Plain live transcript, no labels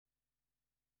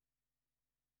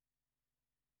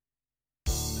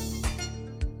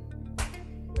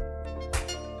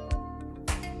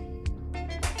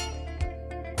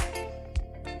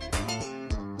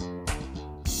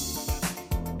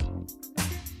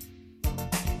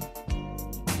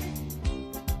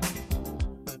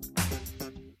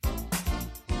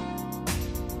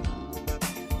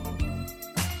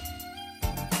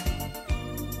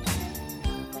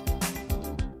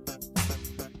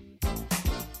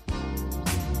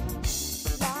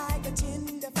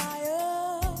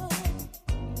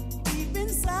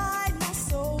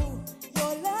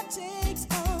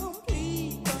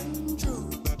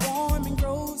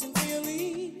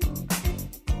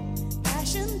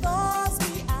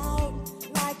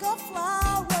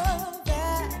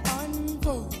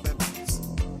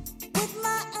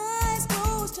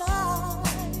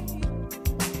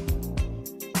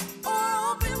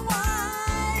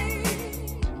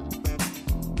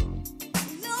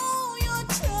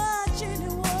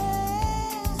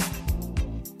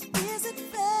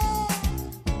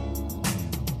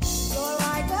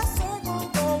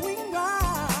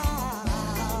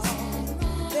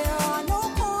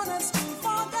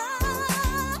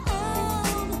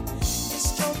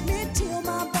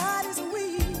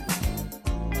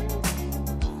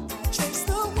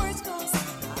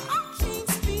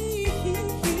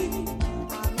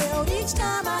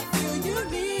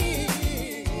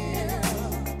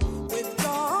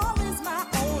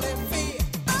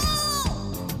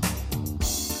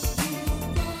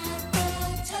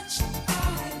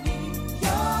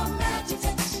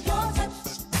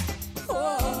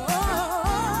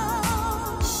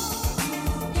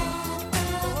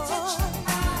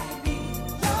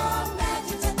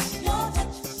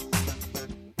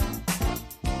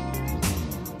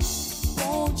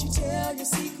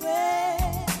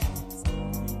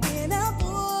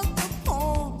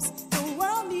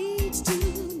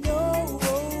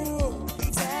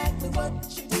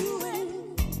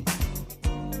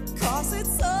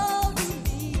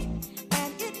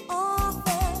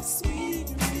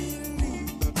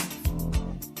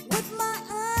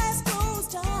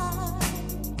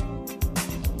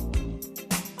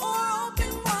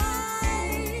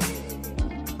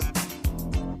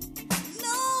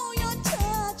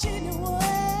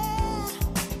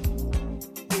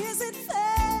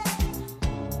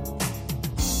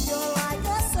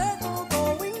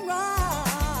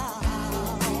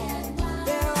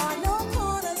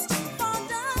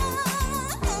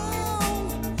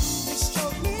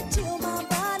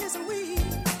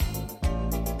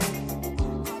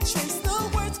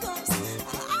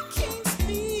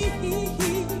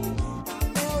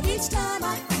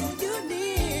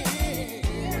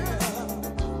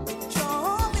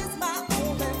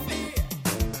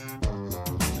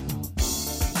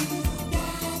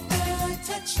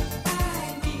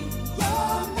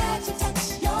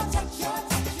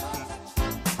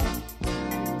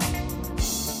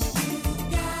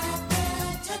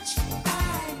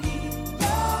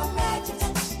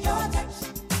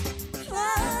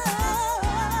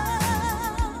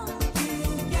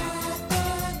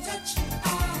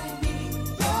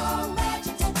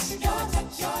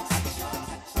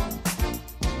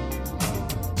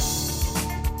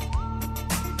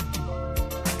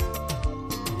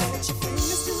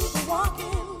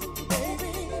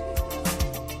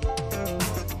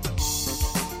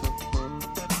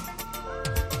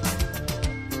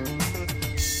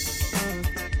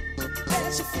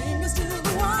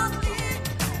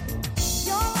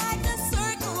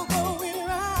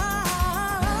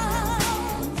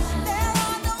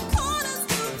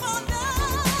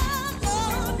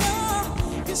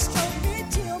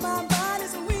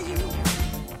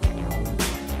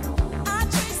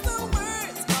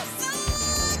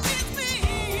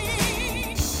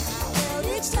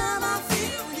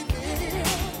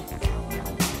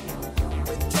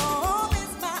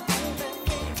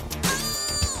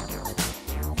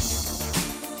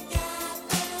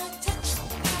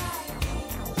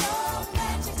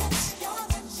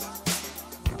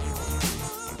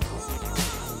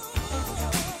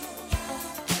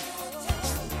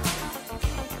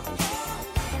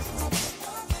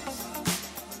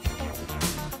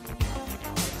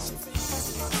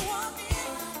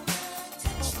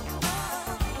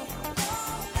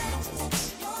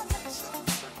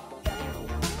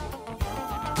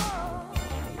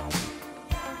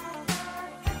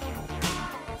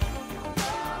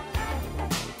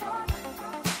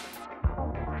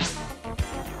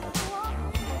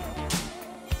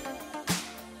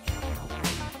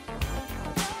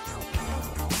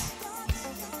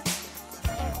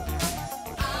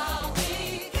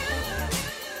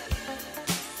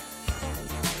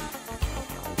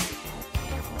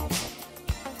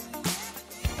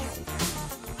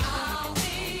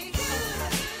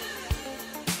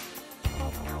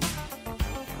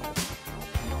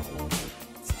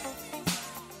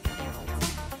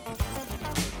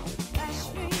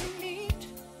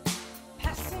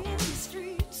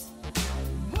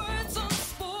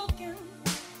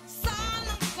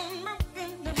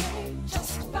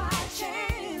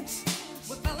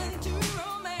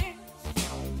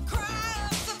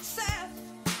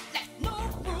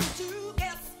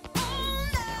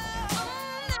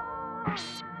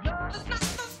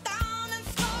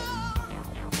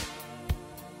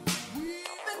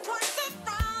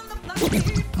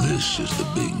This is the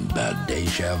Big Bad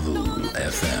Deja Vu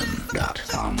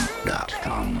FM.com.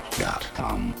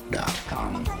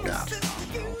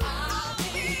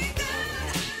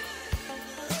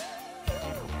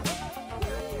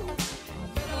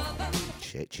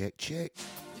 Check.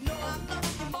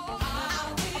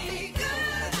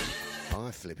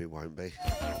 I flip it won't be.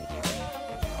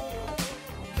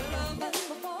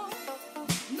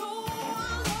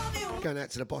 Going out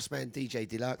to the boss man, DJ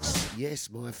Deluxe. Yes,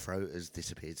 my throat has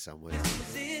disappeared somewhere.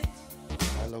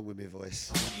 Along with my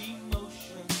voice.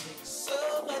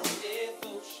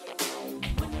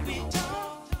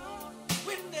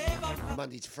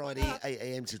 Monday to Friday, 8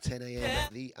 a.m. till 10 a.m.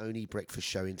 The only breakfast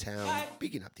show in town.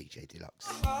 Bigging up DJ Deluxe.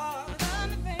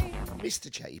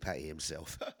 Mr. Chatty Patty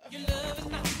himself.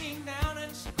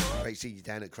 Great seeing you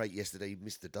down at Crate yesterday,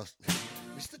 Mr. Doss.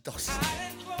 Mr. Doss.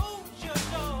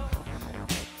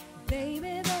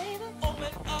 Baby. Oh,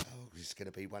 it's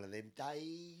going to be one of them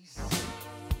days.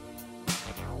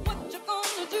 What you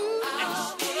gonna do?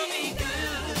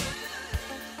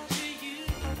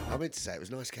 I meant to say it was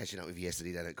nice catching up with you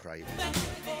yesterday down at Crate.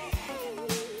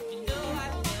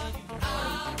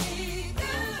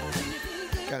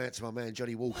 Going out to my man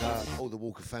Johnny Walker, all the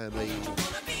Walker family,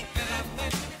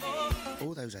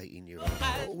 all those 18-year-olds,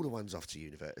 all the ones off to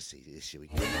university this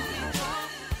week.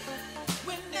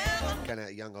 Going out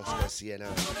to young Oscar,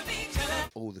 Sienna,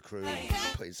 all the crew,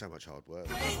 putting so much hard work.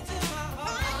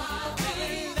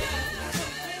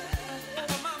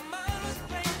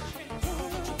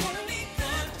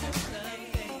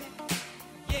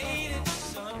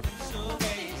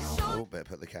 Oh, better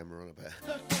put the camera on a bit.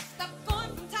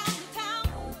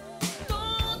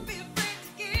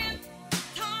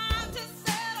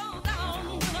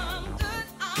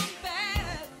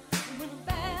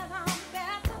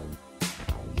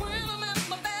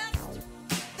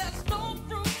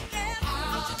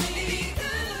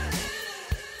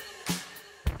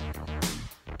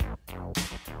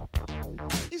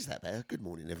 that better? Good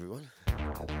morning, everyone.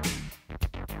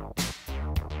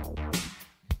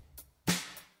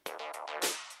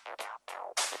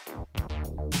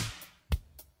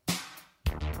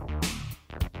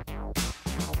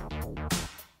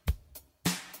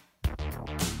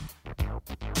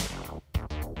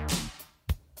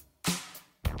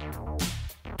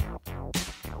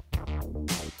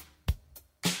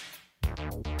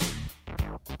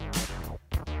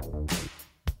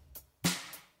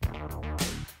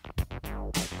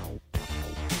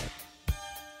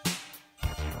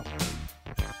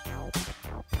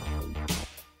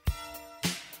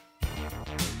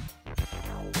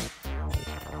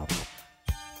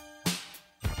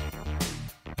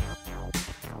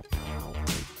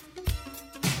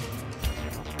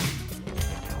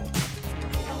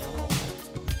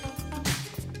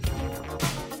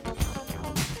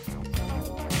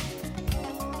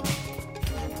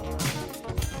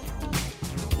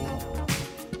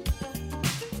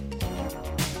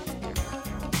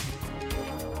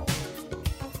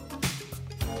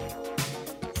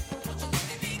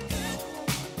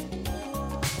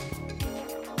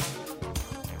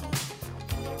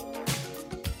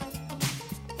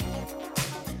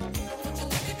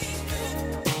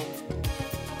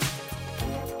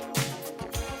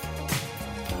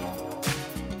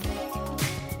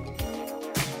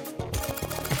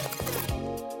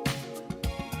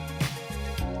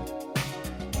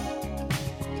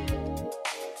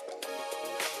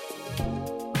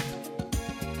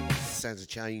 Sounds of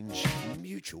Change,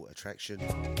 Mutual Attraction.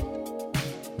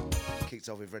 Kicked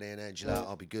off with Renee and Angela,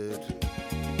 I'll Be Good.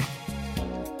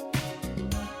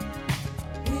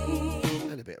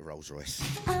 And a bit of Rolls Royce.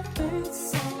 Going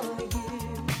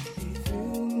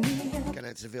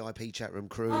out to the VIP chat room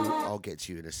crew, I'll get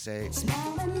to you in a sec.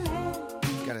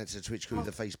 Going out to the Twitch crew,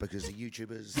 the Facebookers, the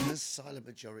YouTubers, the silent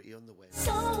majority on the web.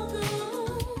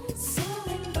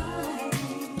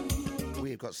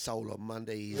 We've got Soul on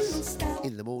Mondays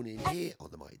in the morning here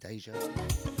on the Mighty Deja.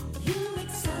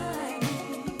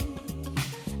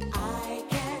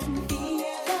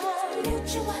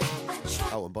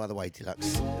 Oh, and by the way,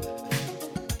 Deluxe,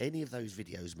 any of those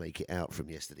videos make it out from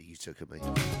yesterday you took of me?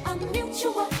 A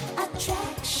mutual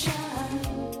attraction.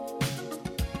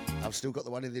 I've still got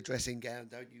the one in the dressing gown,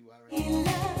 don't you worry.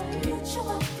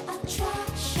 Mutual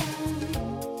attraction.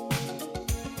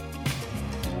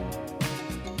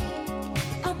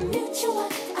 A mutual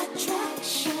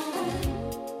attraction.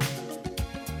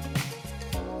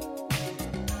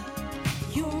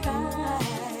 Your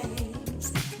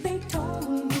eyes, they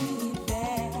told me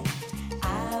that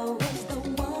I was the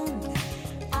one.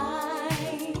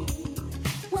 I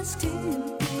was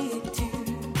tempted to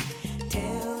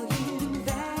tell you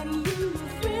that you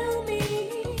thrill me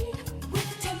with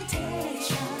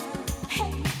temptation.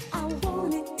 Hey, I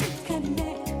wanted to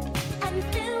connect and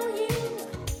fill you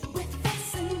with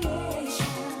fascination.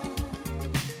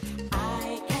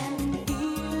 I can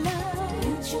feel a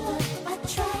mutual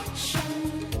attraction.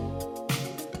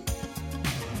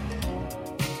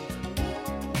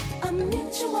 A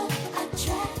mutual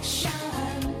attraction.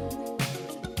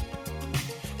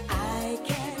 I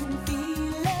can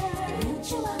feel a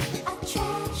mutual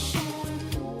attraction.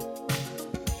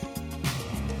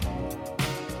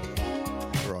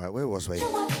 Right, where was we?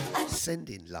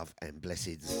 Sending love and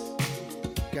blessings.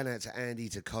 Going out to Andy,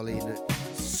 to Colin,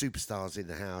 superstars in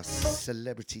the house,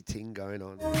 celebrity ting going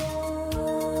on.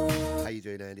 How you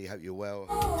doing, Andy? Hope you're well.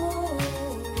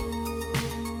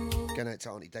 Going out to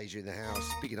Auntie Deja in the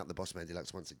house, picking up the Boss Man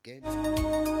Deluxe once again.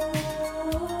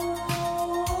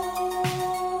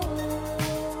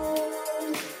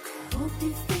 Hope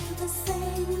you feel the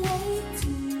same way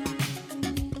too.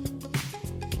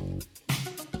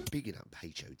 Bigging up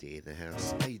HOD in the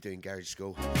house. How you doing, Garage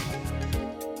School?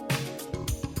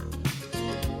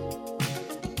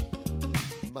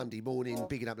 Monday morning,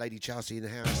 bigging up Lady Chelsea in the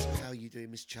house. How you doing,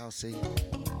 Miss Chelsea?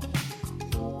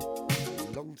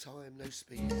 Long time no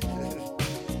speak.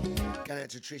 Going out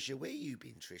to Trisha. Where you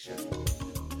been, Trisha?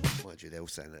 Mind you, they're all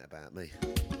saying that about me.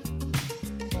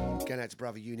 Going out to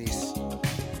Brother Eunice.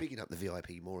 Bigging up the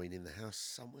VIP Maureen in the house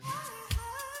somewhere.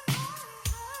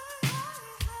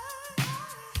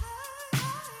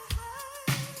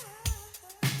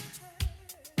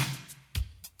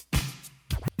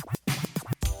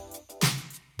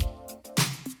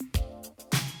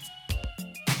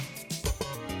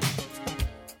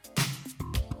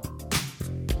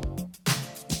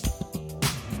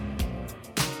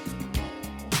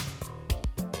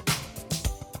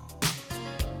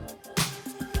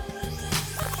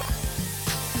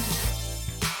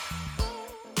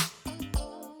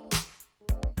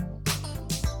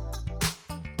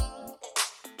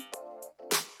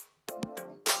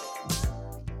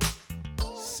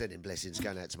 Sending blessings,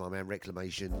 going out to my man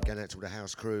Reclamation, going out to all the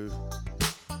house crew.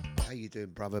 How you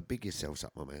doing, brother? Big yourselves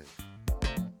up, my man.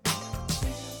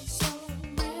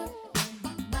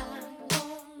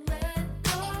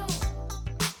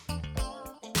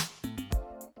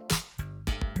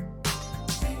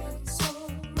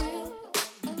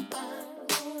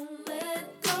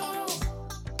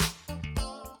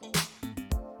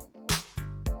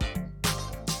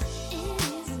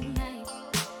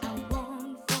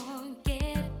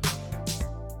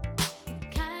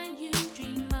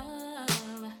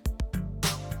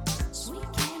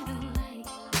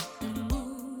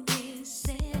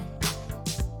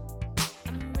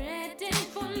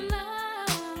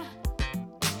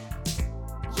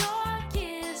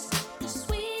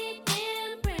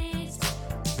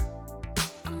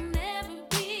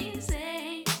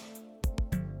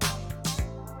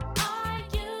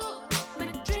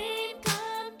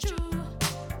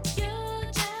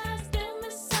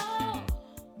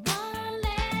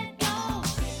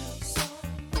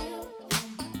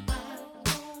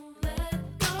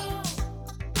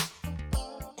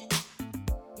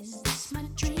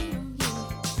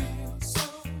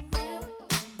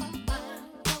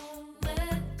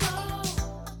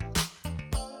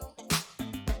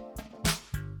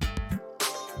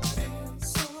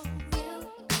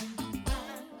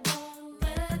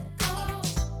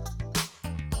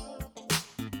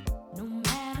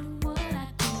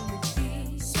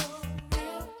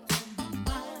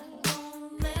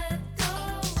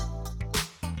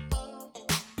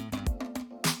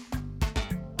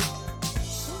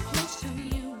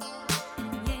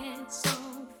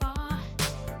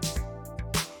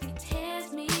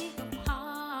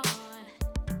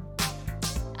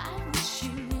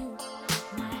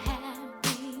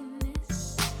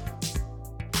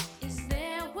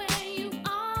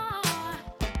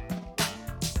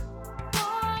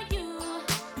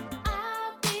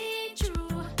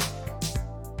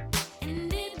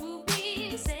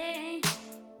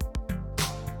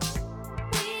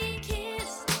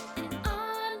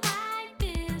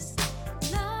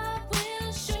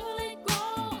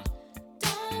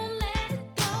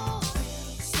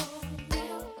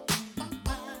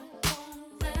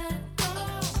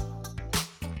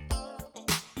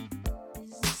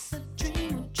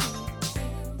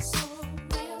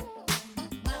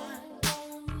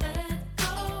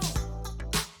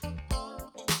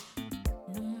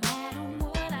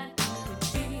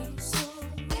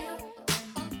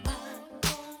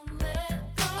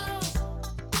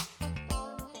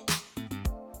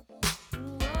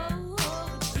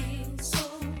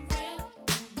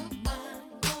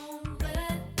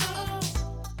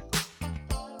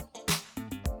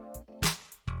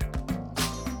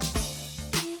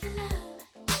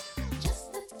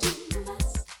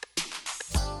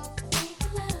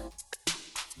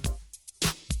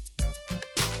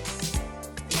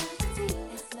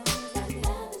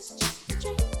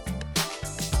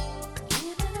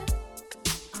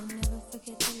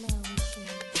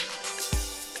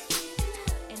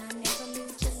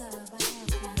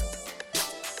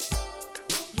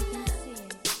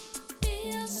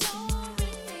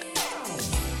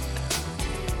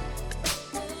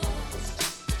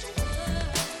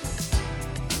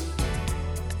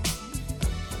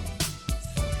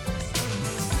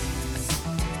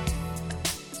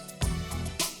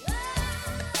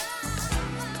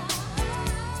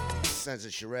 Sounds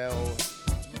of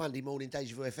Sherelle, Monday morning,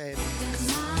 Deja Vu FM.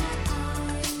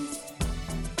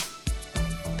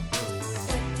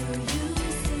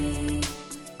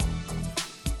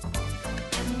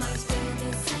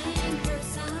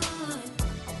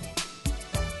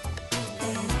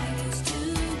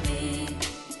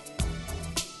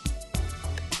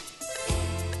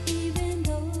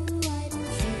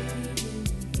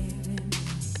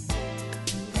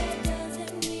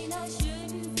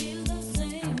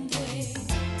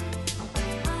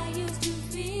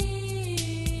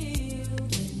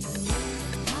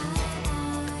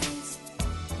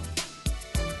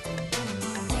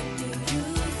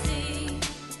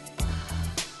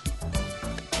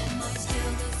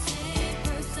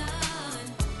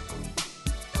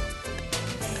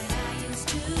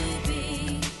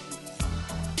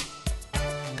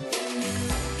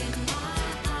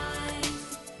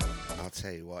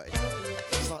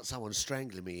 Someone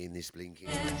strangling me in this blinking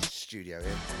studio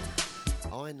here.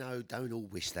 I know, don't all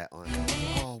wish that.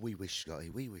 Oh, we wish, Scotty,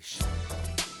 we wish.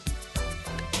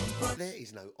 There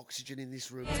is no oxygen in this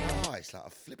room. Oh, it's like a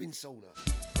flipping sauna.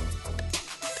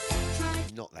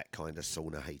 Not that kind of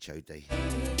sauna, HOD.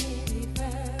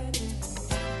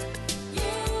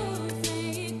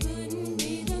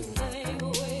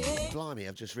 Blimey,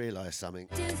 I've just realised something.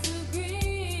 Disagree.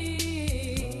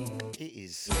 It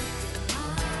is.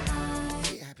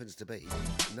 It happens to be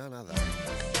none other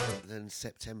than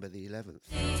September the 11th.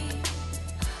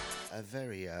 A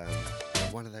very,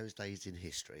 one of those days in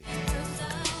history.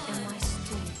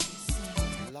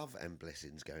 Love and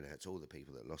blessings going out to all the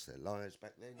people that lost their lives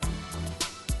back then.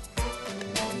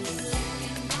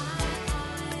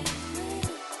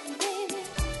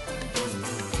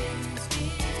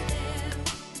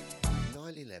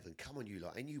 9/11, come on you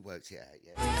lot, and you worked it out,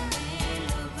 yeah?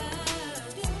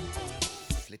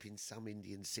 Flipping some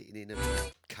Indian sitting in a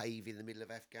cave in the middle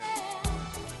of Afghan.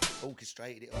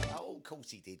 Orchestrated it. Oh, of course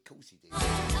he did,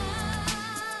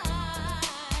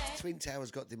 Twin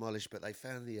Towers got demolished, but they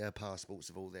found the passports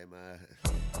of all them,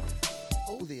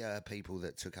 all the people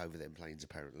that took over them planes,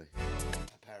 apparently.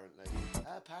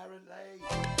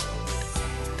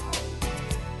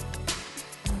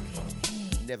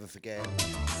 Never forget.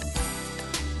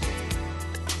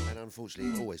 And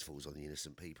unfortunately, it always falls on the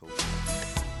innocent people.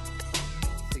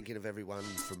 Thinking of everyone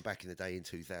from back in the day in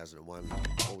 2001,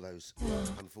 all those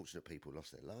unfortunate people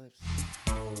lost their lives.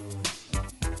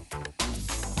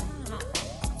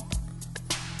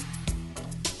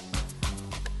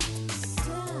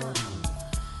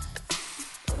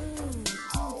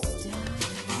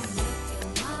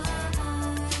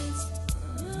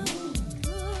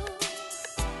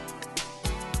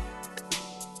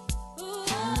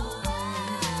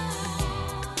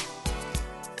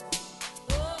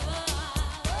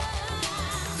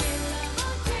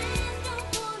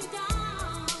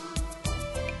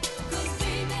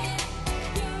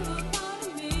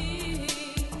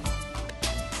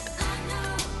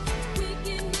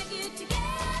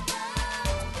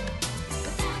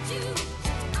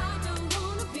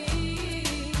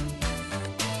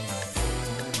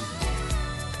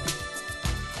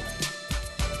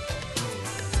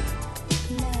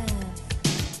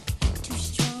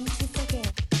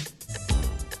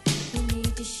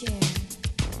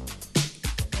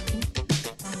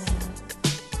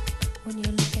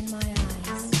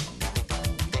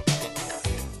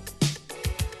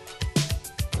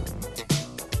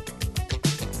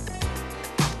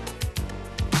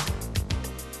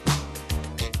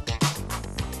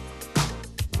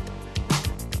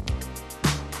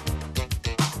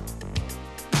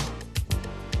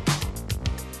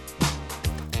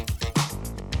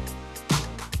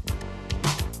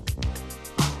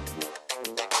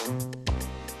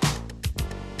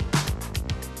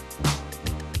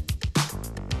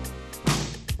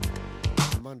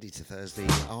 Monday to Thursday,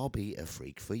 I'll be a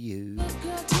freak for you.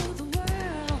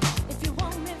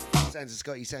 Sounds of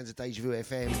Scotty, sounds of Deja Vu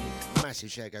FM. Massive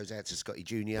shout goes out to Scotty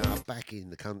Jr. back in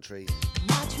the country.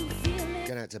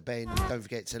 Going out to Ben. Don't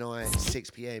forget tonight, 6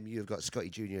 p.m. You've got Scotty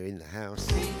Jr. in the house.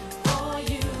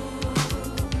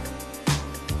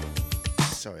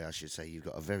 Sorry, I should say you've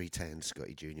got a very tan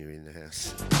Scotty Jr. in the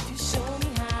house. You show me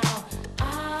how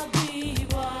I'll be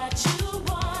what you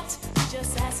want. You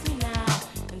just ask me now,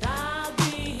 and I'll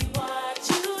be what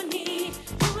you need.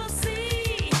 You will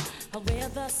see I'll wear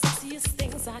the sexiest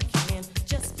things I can,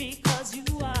 just because you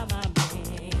are my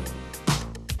man.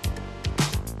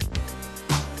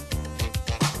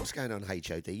 What's going on,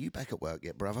 HOD? You back at work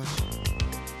yet, brother?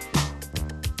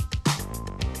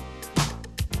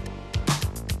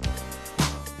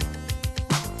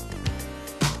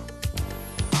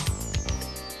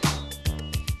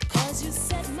 You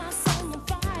set my soul on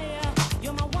fire.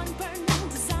 You're my one burning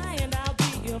desire, and I'll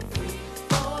be your free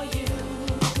for you.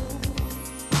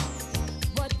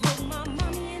 What would my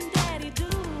mommy and daddy do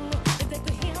if they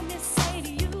could hear me say to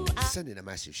you? Sending a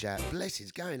massive shout.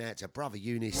 Blessings going out to brother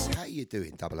Eunice. How you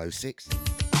doing, 006?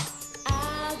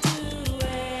 I'll do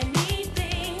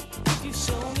anything if you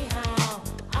show me how.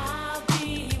 I'll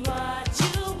be what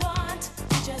you want.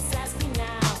 You just ask me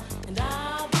now, and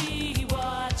I'll be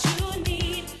what you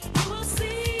need. You will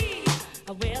see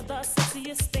I wear the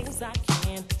sexiest things I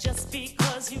can, just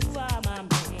because you are my man.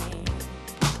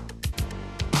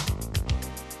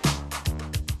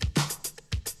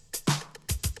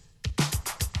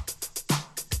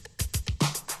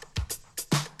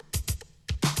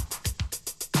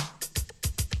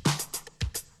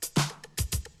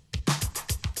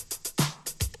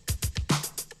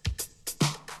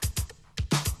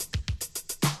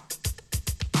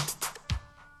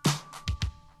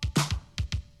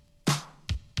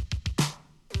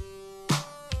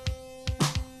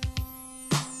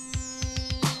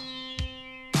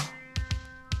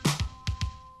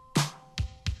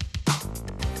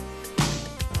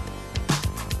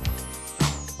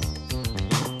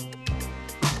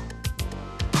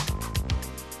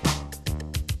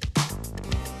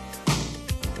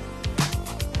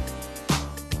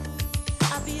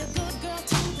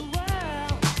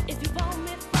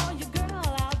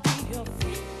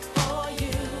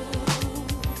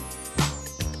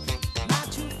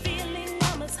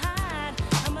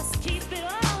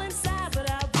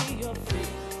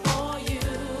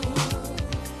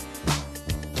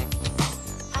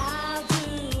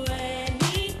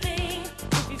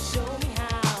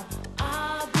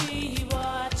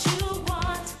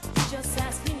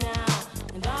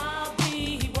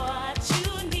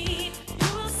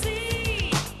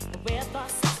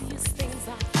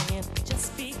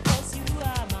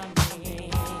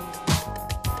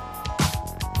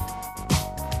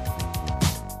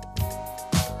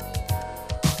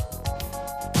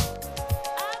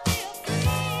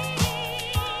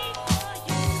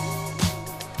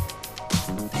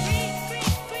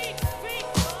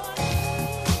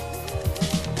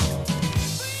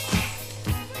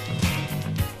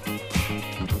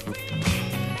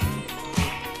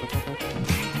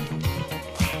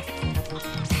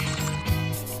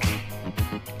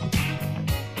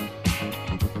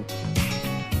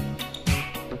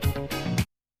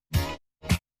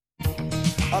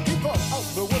 People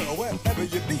of the world, wherever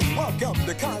you be, welcome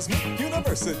to Cosmic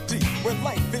University, where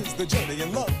life is the journey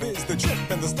and love is the trip,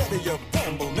 and the study of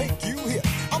them will make you hear.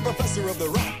 I'm professor of the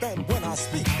rap, and when I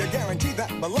speak, I guarantee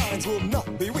that my lines will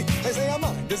not be weak. They say a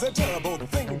mind is a terrible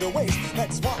thing to waste.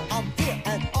 That's why I'm here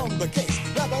and on the case,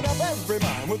 wrapping up every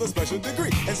mind with a special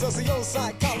degree in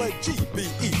socio-psychology,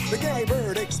 BE. The Gary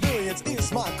Bird experience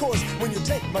is my course. When you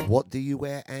take my... What do you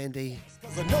wear, Andy?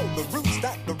 Cause I know the roots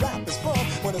that the rap is from.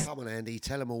 When it's... Come on, Andy,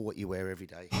 tell them all what you wear every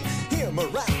day. Hear my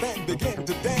rap and begin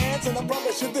to dance, and I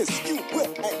promise you this, you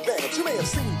will advance. You may have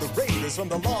seen the Raiders from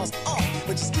the Lost Ark,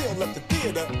 but you still left the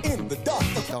theater in the dark.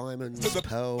 Diamonds,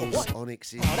 pearls,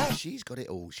 onyxes. She's got it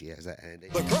all, she has that, Andy.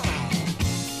 The crown.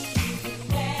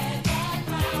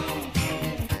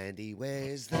 Andy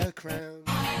wears the crown.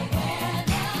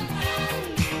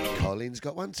 Colin's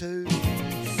got one too.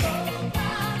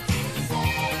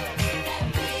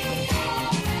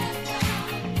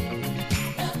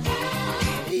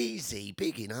 Easy,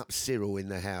 bigging up Cyril in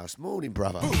the house. Morning,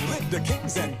 brother. Who lived the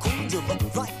kings and queens who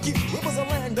looked like you? It was a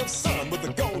land of sun with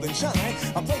a golden shine,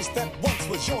 a place that once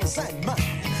was yours and mine.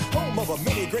 Home of a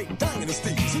many great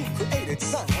dynasties who created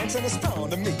science and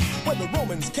astronomy. When the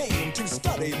Romans came to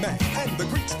study math, and the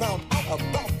Greeks found out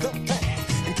about the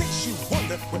past. In case you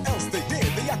wonder what else they did,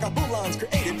 the Acapulans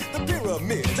created the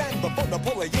pyramids, and before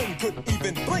Napoleon could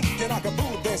even blink, in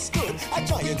Acapulco there stood a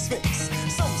giant sphinx.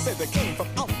 Some say they came from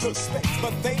outer space,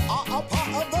 but they are a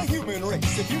part of the human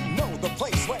race. If you know the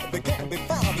place where they can be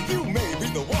found, you may be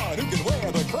the one who can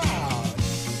wear the crown.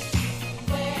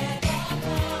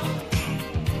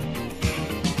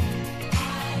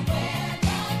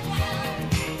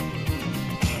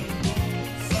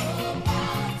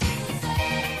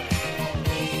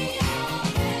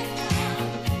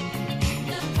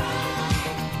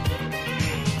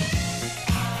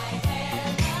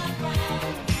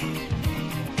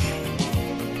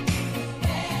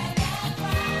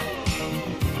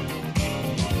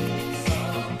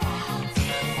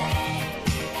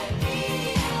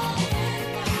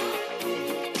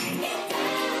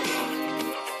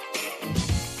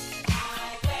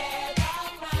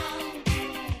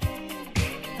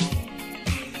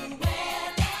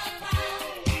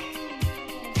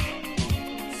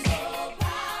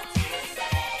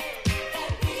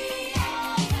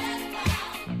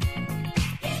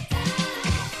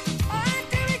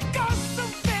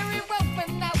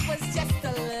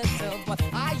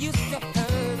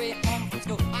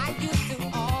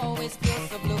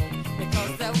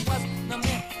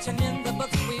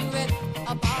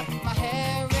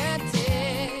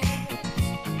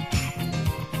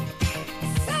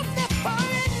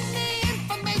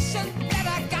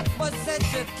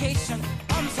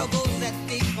 I'm so good at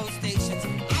depot stations.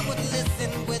 I would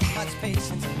listen with much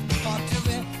patience. For to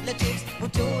relatives who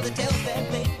told the tales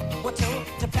that they were told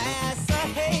to pass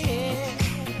ahead.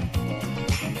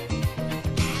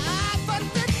 I but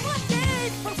then one day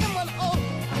from someone old,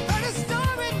 I heard a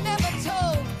story never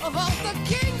told of all the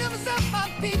kingdoms of my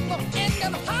people and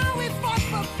them how we fought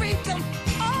for freedom.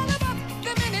 All about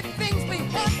the many things we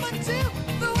have to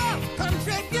the world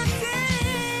contributing.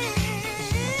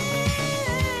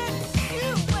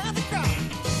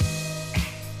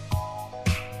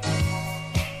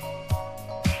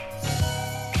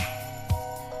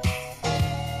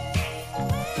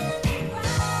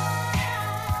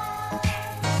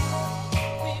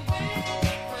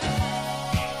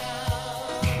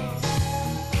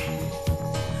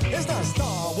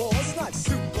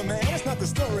 The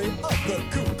story of the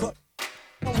Ku Klux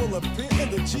will appear in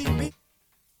the GB.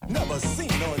 Never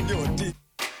seen on your D.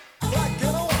 Black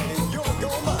and white, your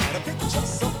gold line. A picture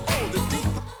some older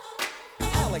deep.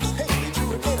 Alex Haley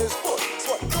drew it in his foot.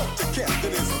 What Dr.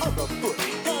 Captain is underfoot.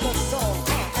 Got a song,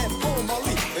 and Paul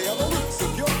Mali. They are the roots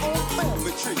of your own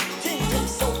family tree. Kingdom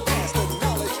so vast and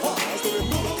knowledge wise. They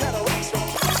remove cataracts from.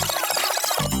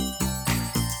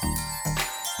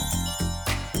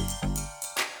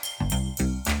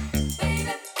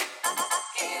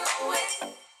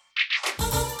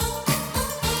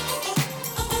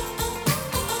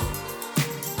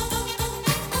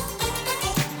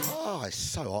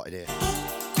 So hot in here.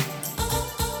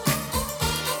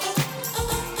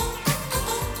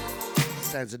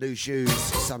 Sounds of new shoes,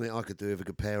 something I could do with a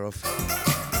good pair of.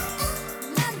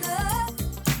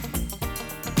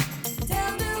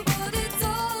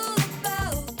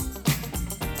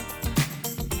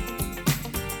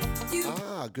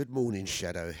 Good morning,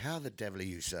 Shadow. How the devil are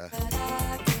you, sir?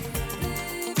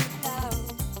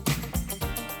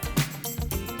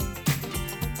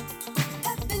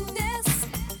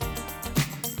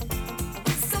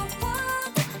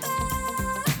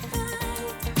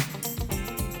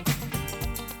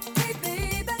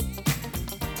 Baby,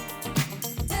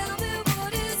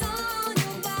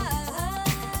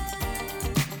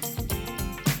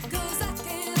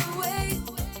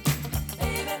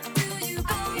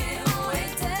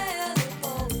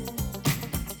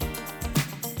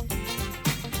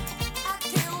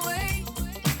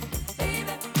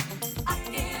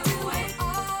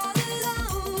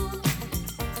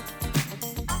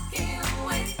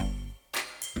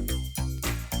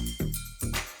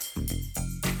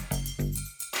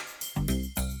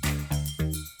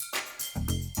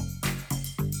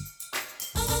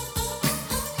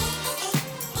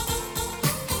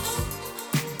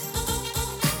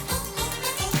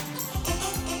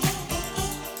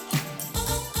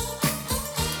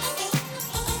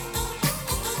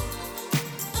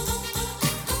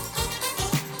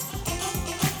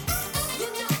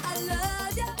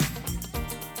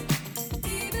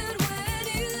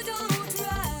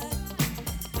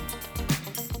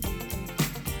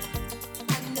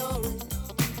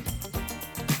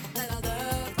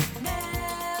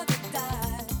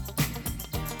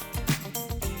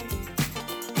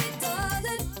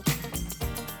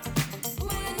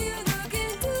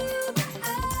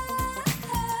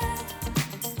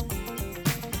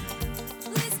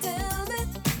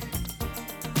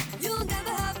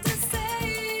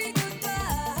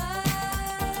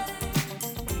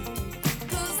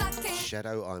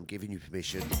 Shadow, I'm giving you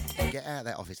permission. Get out of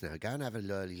that office now. Go and have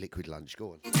an early liquid lunch.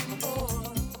 Go on.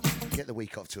 Get the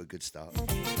week off to a good start.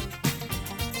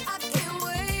 I can't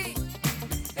wait.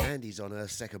 Andy's on her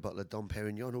second bottle of Dom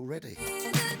Perignon already.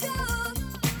 In the dark.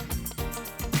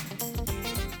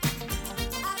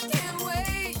 I can't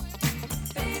wait.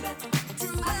 Baby,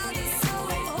 true love is so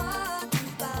hard to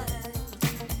find.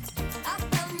 I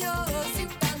found yours, you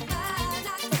found mine.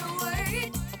 I can't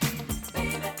wait.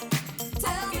 Baby,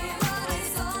 tell me what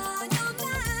is on your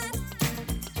mind.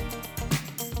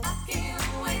 I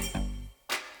can't wait.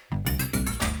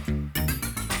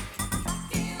 I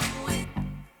can't wait.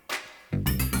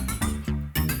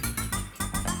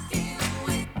 Can't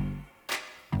wait.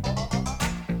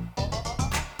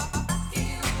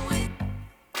 Can't wait.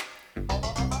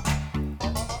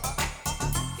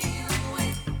 Can't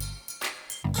wait.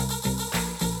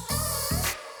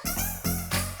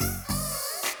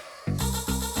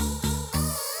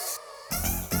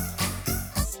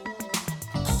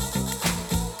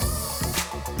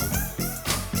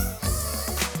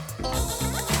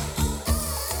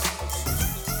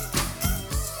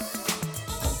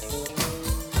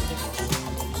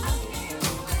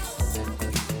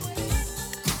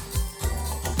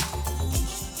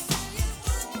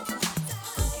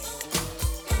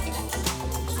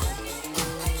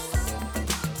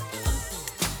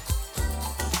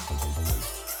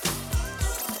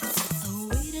 I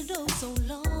waited oh so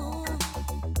long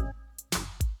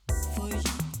for you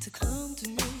to come to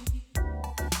me.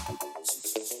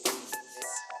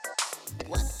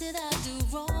 What did I do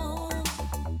wrong?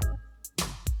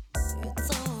 It's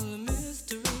all a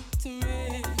mystery to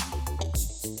me.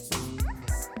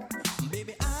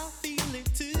 Baby, I feel it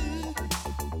too.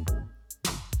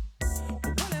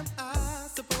 What am I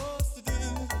supposed to do?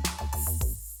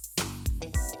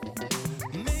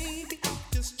 Maybe I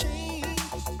just changed.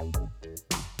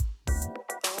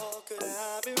 Or could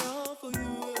I be wrong for you?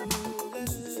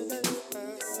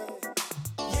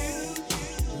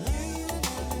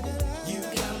 You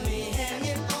got me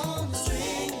hanging on the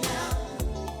string now.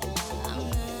 I'm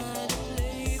not a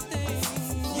plaything.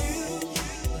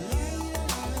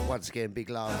 Once again, big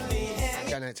love.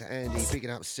 Going out to Andy, bigging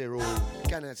up Cyril.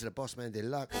 Going out to the boss man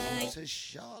Deluxe. To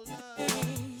Charlotte.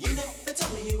 You never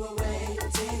told me you were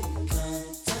waiting,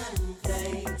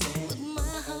 contemplating. My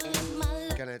heart, my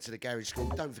love. Going out to the garage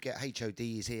school. Don't forget, HOD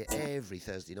is here every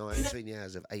Thursday night between the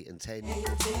hours of 8 and 10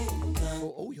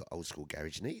 for all your old school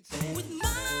garage needs. With my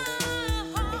heart.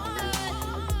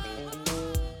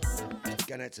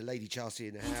 Going out to Lady Chelsea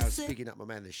in the house, bigging up my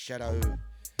man The Shadow.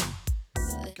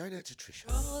 Going out to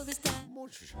Trisha. All this time More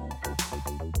Trisha.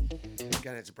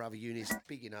 Going out to Brother Eunice,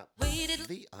 bigging up waited.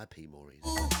 VIP Maureen.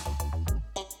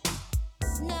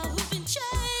 Now who's been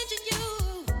changing you?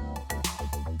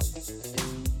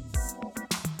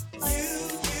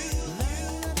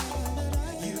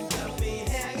 You got me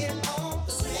hanging on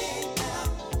the string now.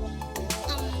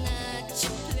 I'm not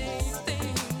your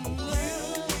plaything.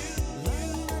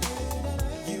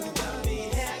 You got me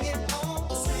hanging on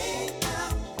the string now.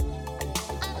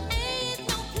 I ain't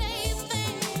no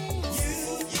plaything.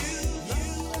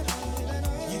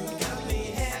 You got me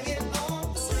hanging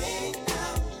on the string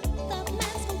now. Stop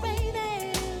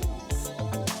masquerading.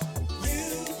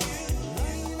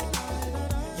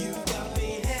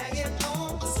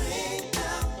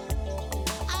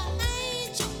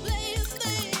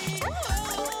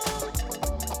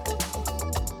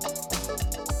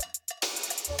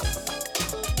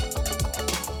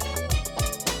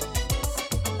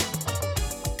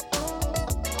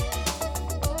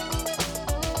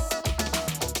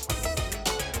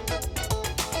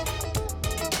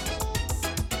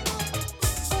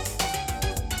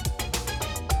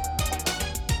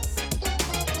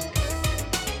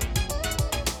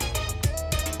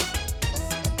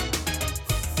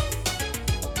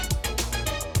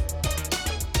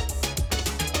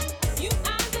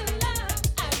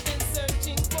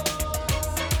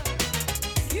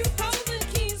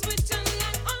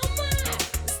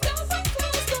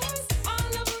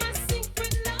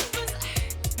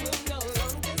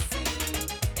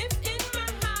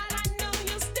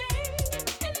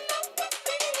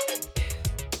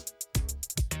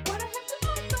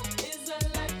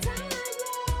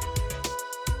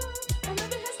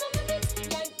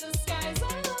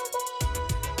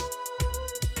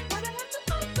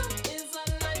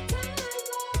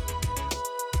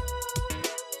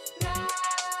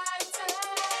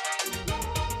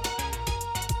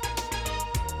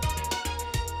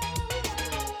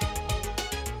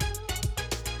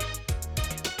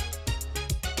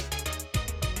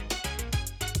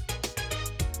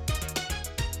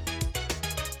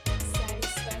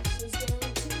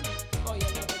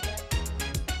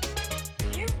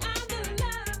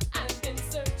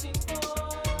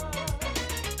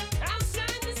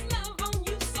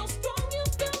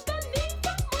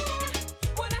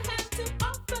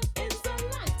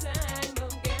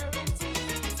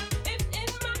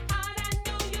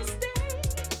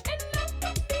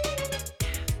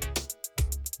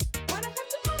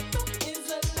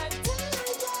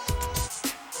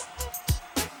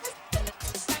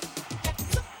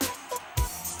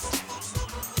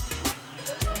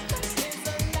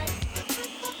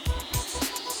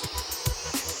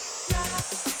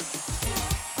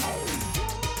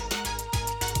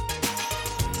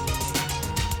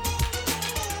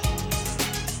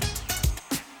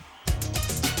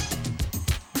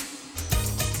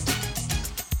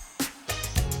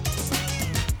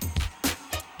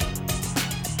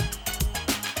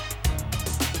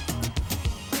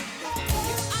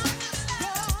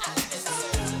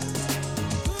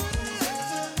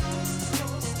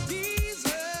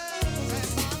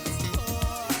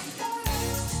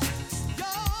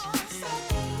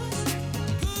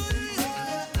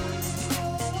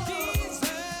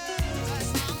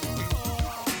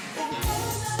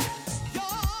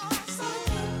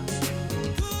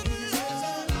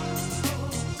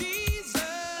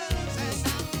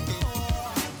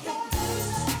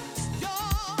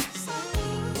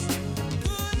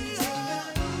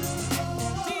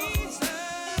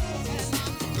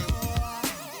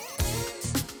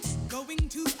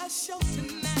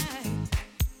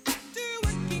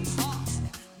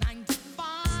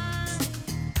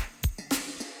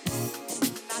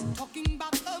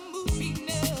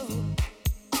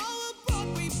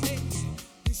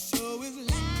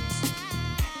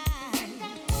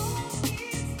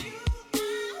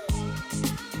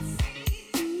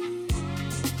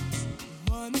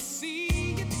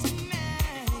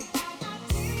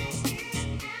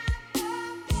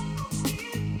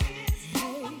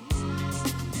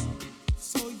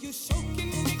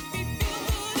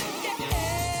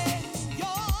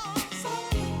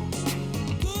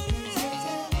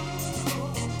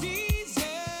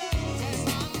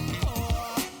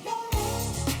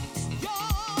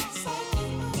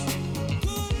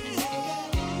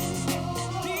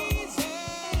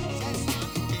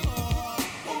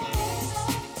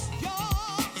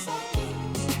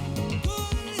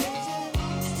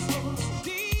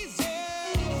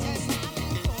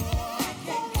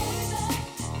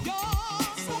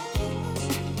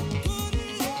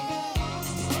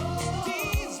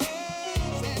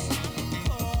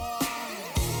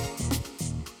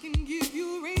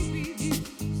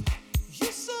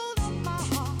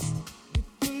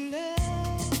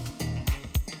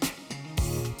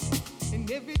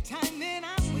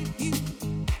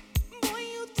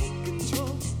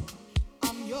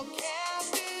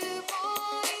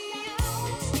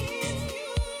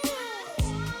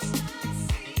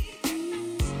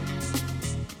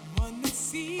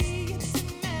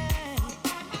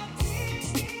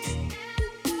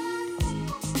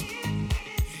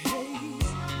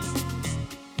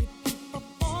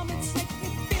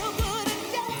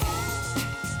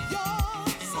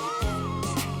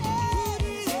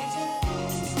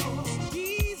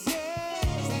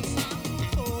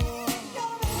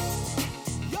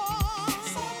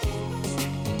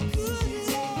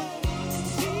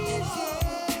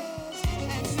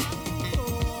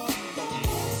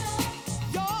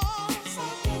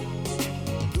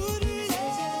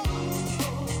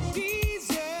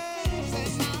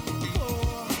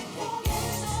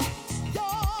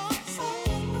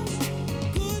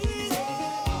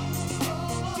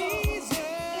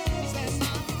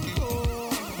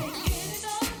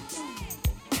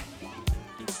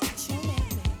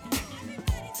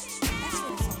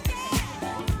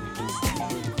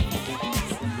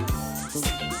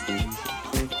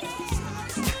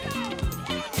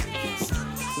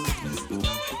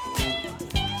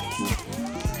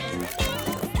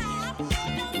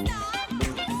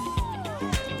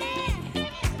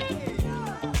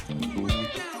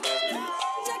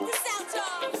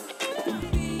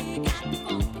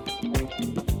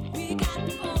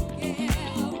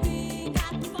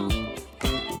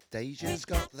 Deja's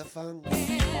got the funk. I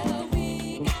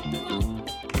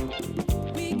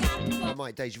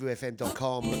might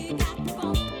DejaVuFM.com.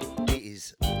 It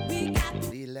is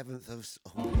the 11th of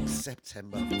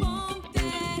September.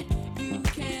 You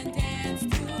can dance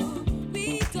to.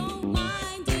 We don't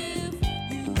mind if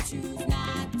you choose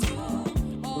not to.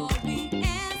 All we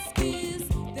ask is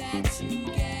that you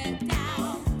get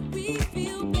down. We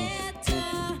feel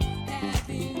better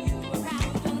having you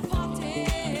around. Gonna party.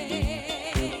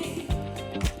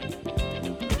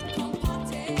 Gonna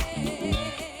party.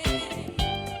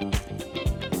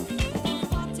 Gonna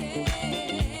party.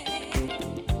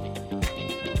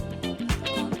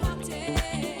 Gonna party.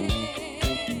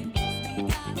 We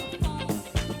got a phone.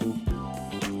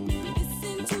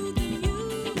 Listen to the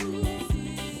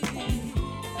music.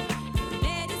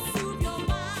 Let it soothe your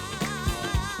mind.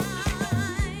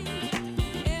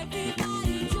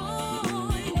 Everybody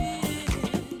join in.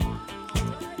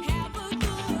 Have a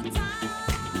good time.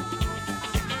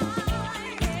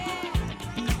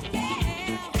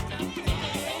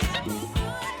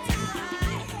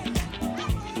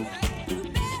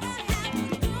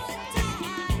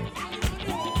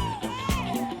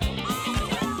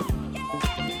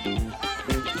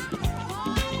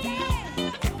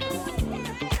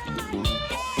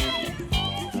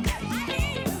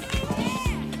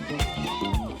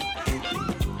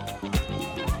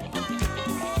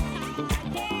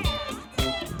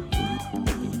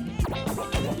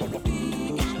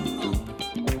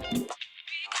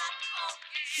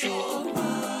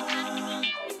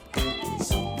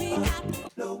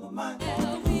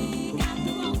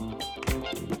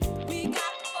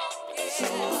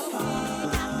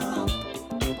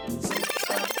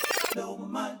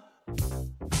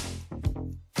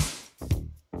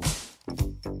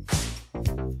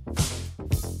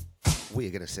 We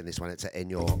are going to send this one out to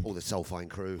Enyor, all the Soulfine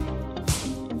crew.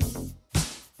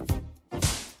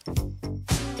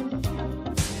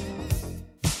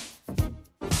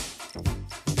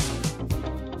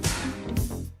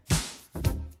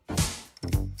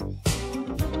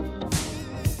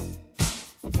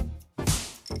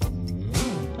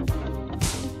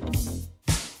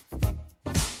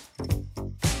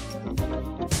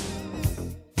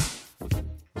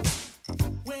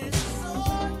 When I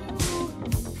saw you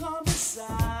come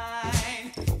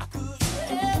inside, I couldn't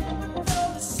help but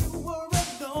notice you were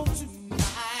alone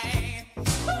tonight.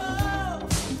 Oh,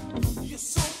 you're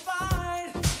so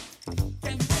fine.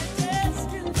 Can we dance?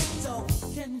 Can we talk?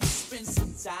 Can we spend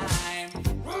some time?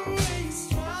 Really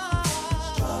strong.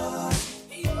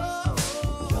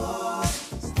 Your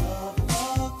stuff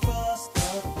across the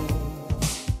room.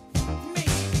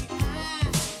 Maybe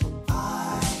I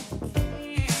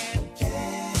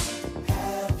can't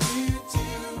have you to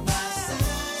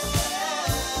myself.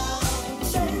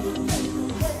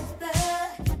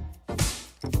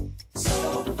 So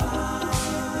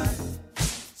fine,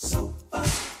 so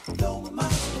fine, blow my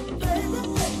mind.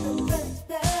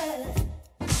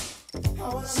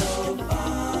 So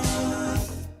fine,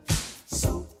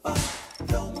 so fine,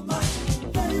 blow my mind.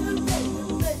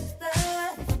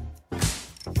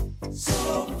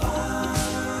 So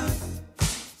fine,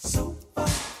 so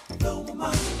fine, blow my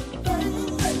mind.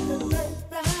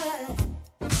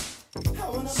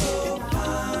 So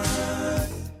fine,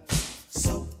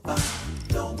 so fine,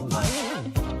 blow my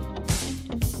mind.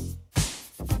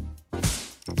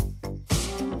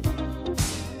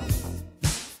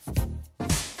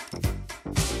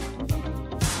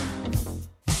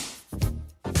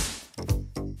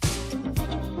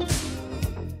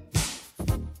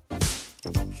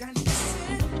 Can you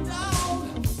sit down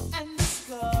and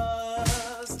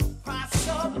discuss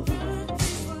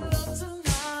possibilities for love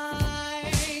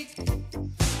tonight?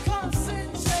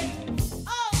 Concentrate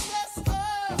on this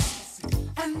us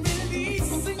and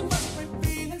releasing what we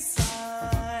feel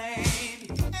inside.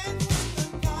 And when the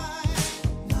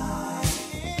night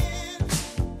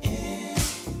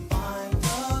ends, find a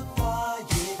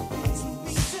quiet place to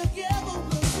be together.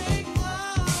 We'll take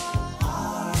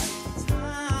our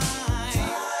time.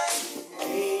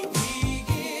 Baby,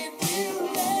 if you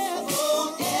live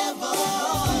forever.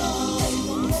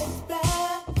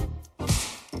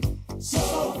 So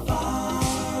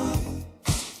fine,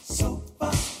 so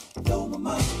fine, blow my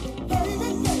mind.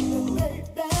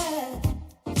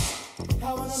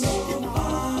 So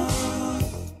fine,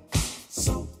 so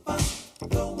fine,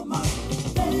 blow my mind.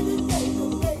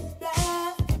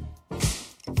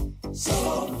 So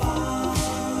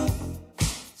fine,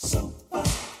 so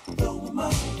fine, blow my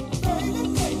mind.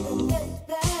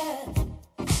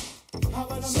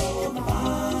 So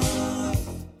fine,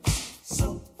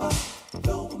 so fine,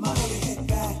 blow my mind. Head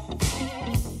back,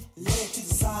 leg to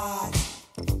the side.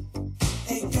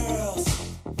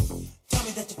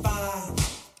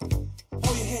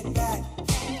 head back.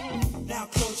 Now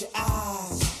close your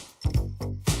eyes.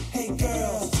 Hey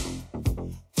girls,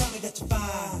 tell me that you're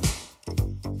fine.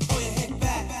 Throw your head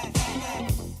back,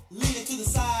 lean it to the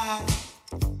side.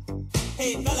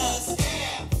 Hey fellas,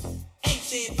 ain't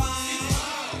she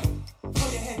fine?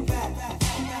 Throw your head back,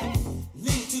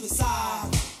 lean it to the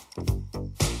side.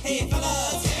 Hey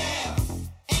fellas,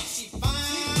 ain't she fine?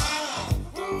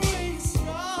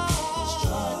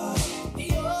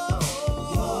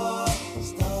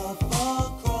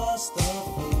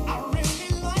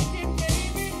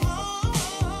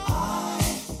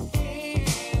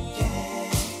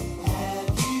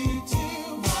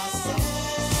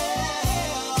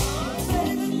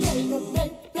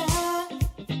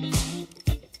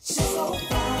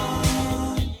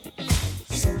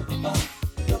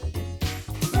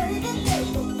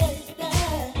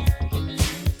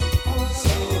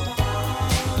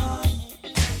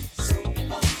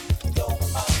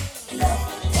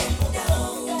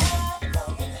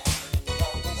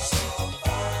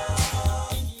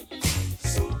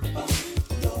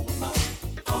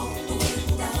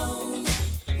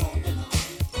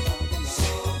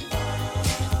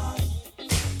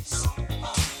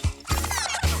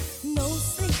 No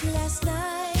sleep last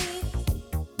night.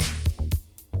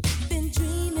 Been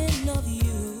dreaming of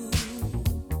you.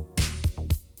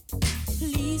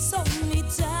 Please hold me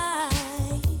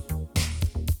tight.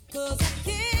 'Cause I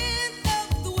can't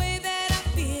help the way that I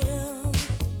feel.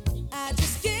 I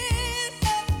just can't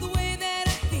help the way that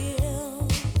I feel.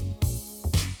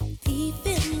 Deep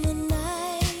in the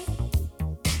night,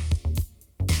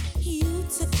 you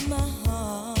took my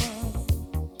heart.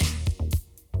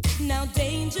 Now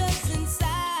danger's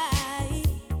inside.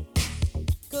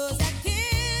 'Cause I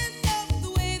can't help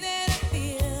the way that I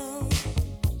feel.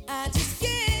 I just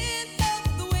can't help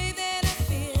the way that I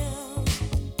feel.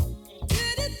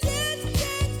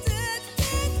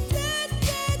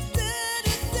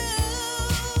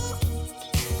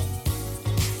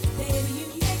 Baby, you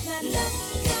make my love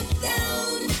come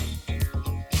down.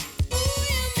 Ooh,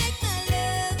 you make my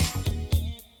love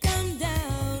come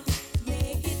down.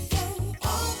 Make it go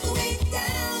all the way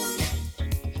down.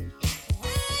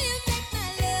 Ooh, you make my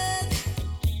love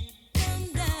come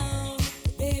down.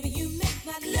 Baby, you make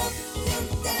my love come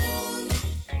down.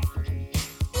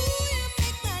 Ooh, you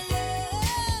make my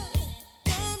love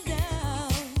come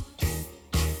down.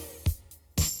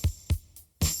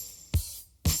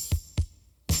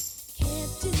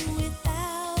 Can't do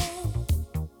without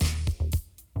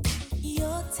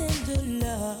your tender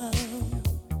love.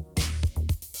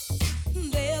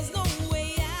 There's no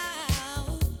way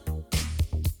out,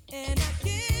 and I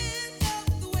can't help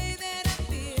the way that I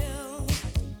feel.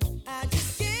 I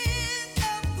just can't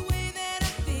help the way that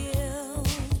I feel.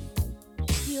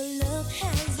 Your love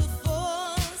has a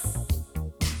force,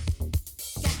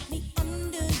 got me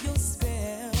under your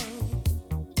spell.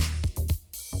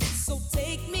 So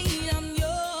take me, I'm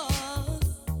yours,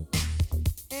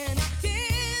 and I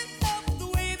can't help the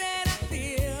way that I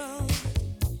feel.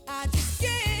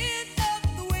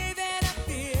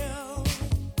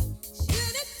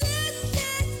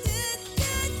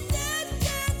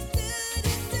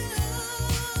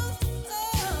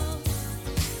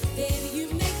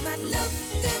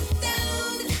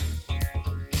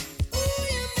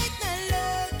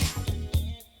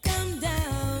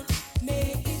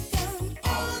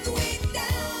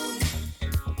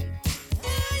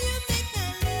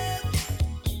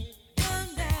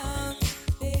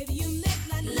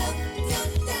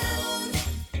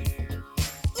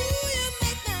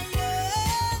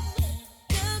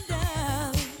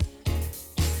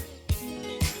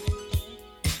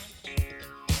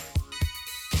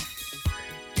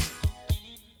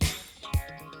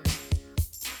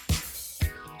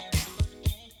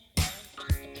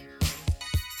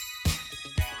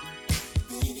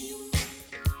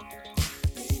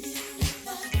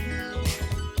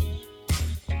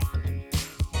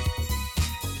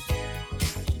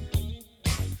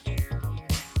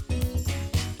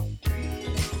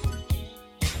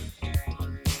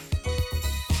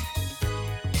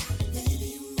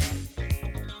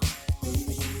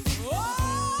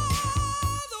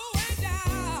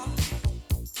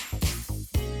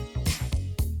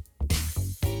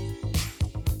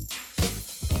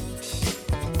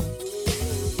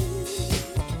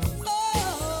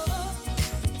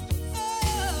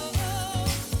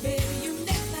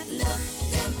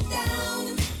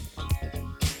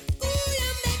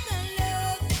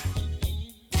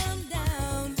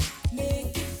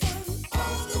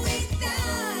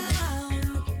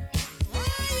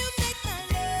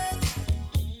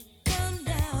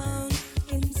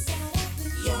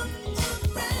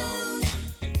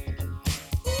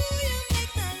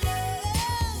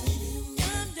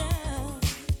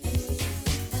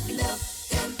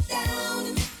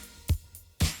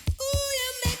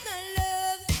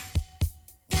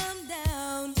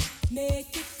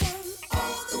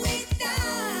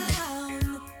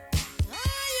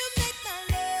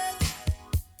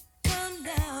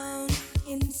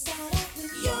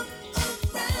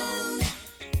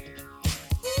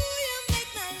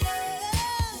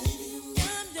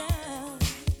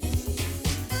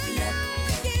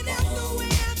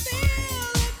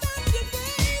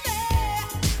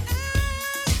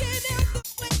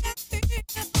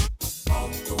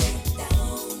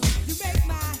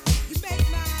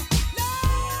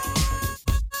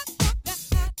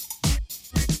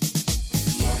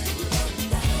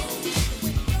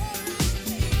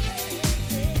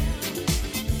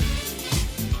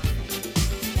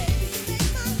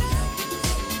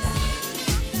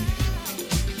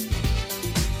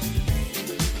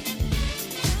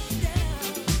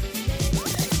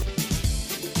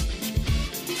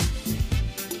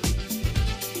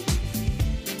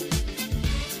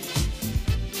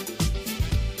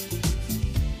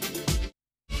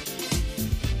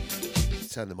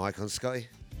 Turn the mic on, Scotty.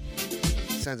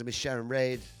 Sounds of Miss Sharon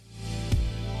Reid.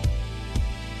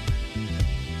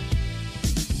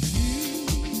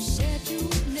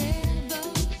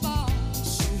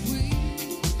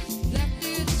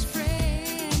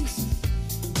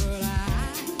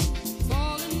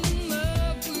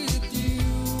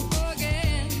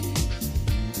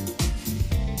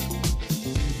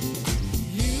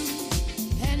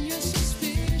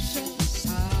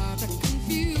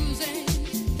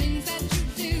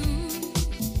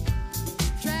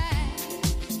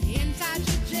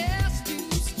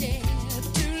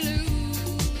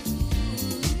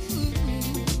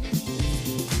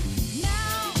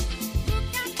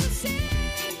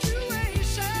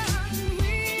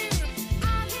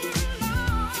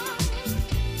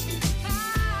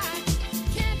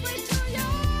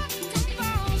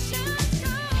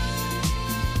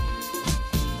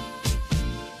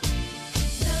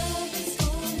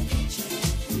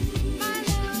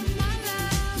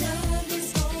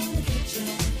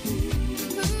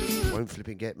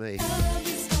 Get me.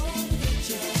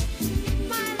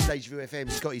 Deja Vu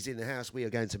FM, Scotty's in the house. We are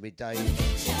going to midday.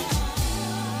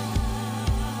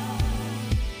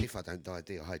 If I don't die of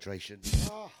dehydration.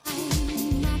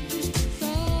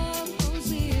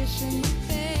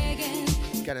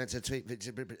 Go down to tweet.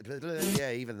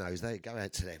 Yeah, even those. They go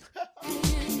out to them.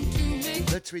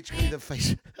 The Twitch crew, the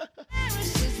face.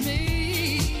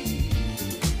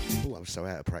 Oh, I'm so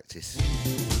out of practice.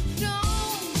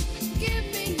 Don't give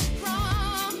me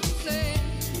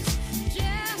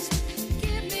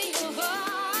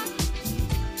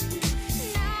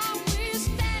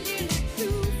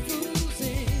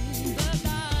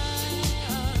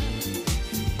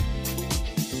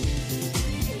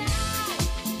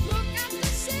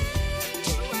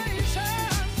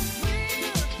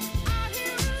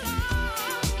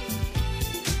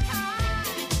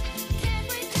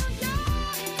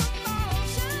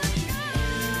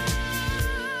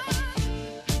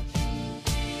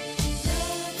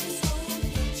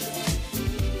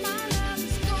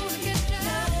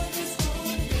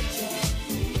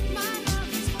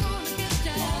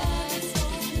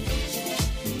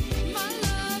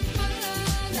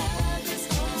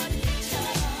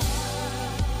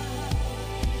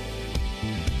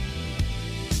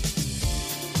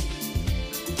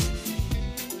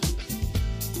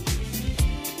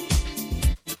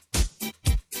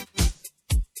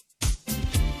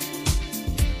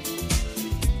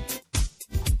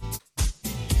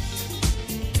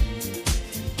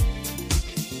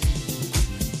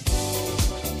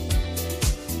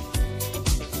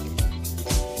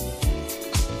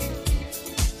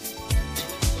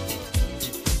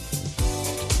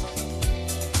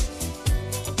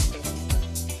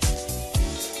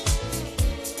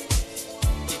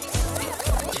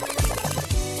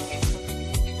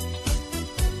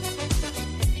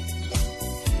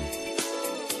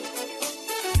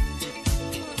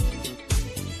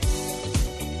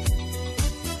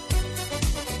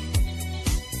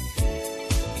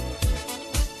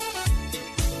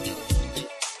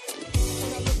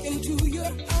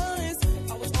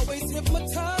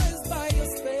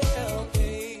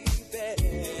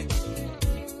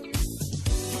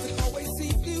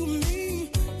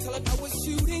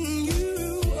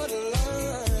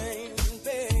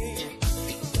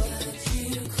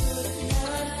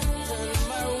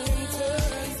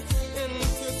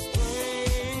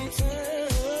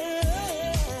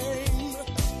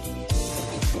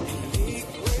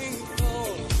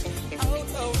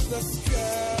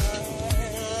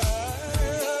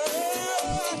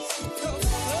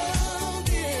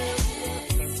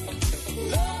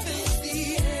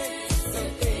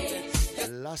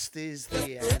Lust is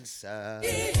the answer.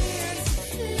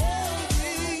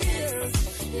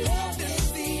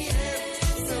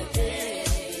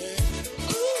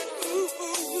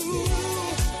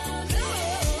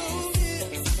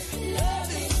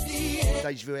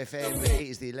 Deja Vu FM, it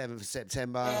is the 11th of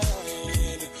September.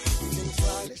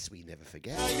 Lest we never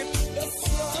forget.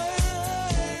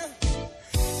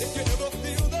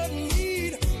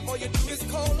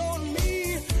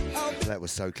 That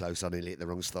was so close, I nearly hit the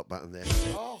wrong stop button there.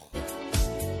 Oh.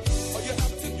 All you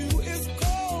have to do is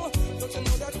call. Don't you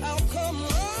know that I'll come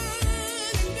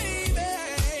running, baby?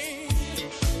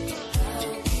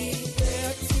 I'll be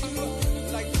there too,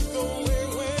 like the way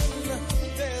when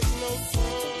there's no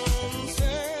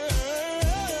sunshine.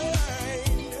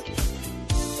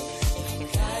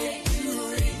 Guide you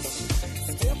reach,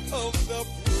 step of the love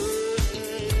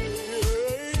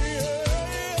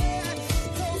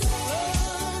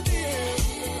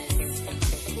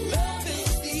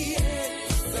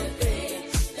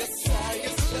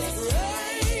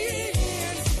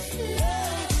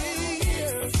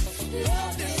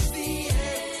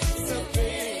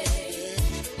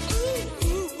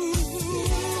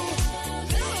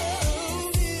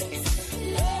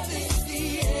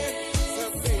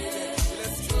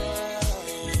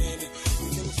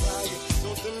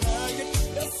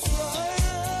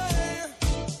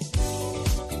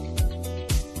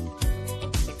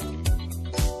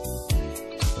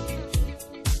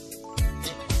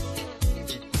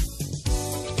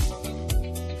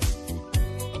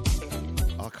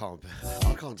I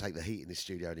can't take the heat in this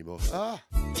studio anymore.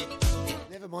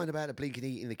 Never mind about the blinking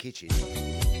heat in the kitchen.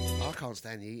 I can't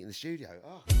stand the heat in the studio.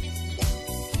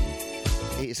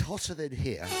 It is hotter than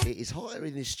here. It is hotter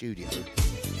in this studio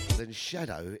than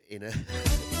Shadow in a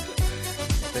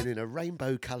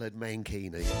rainbow-coloured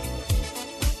mankini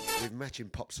with matching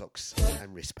pop socks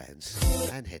and wristbands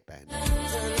and headband.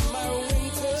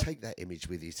 Take that image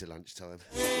with you to lunchtime.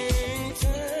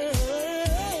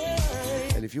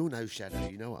 And if you all know Shadow,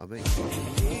 you know what I mean.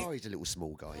 Oh, he's a little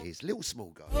small guy. He's a little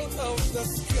small guy.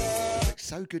 Looks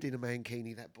so good in a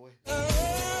mankini, that boy.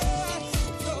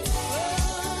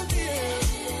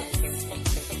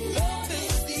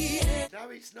 No,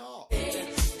 it's not.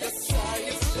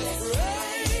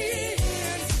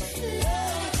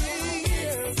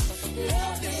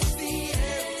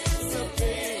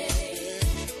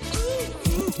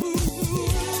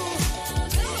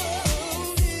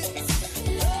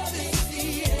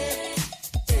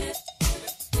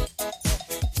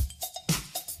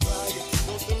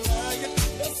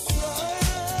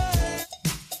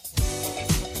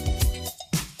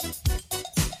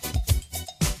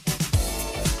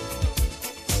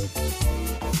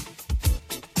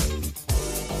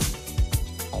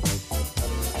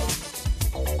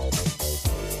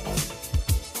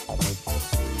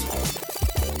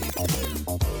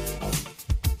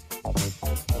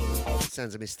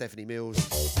 Sounds of Miss Stephanie Mills.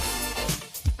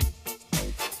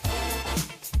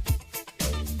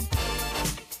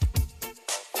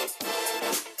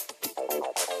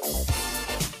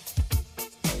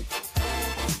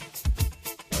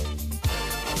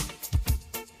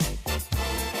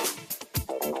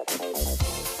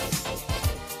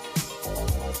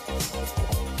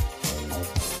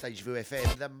 Deja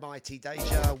FM, the mighty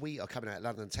Deja. We are coming out of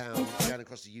London town, going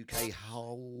across the UK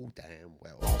whole damn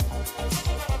well.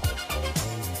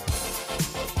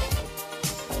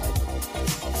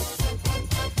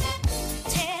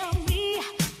 Tell me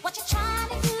what you're trying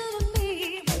to do to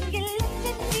me when you look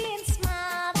at me and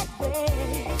smile that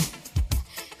way.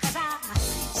 'Cause I'm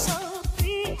so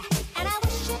free and I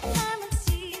wish you'd come and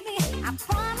see me. I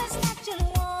promise that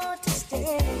you'll want to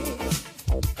stay.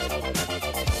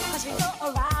 'Cause you're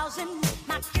arousing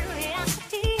my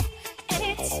curiosity and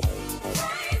it's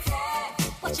crazy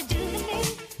what you do to me.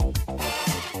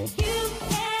 You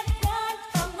can't run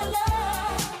from the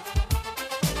love.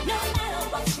 No matter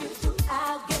what you do,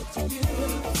 I'll get to you.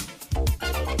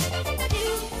 You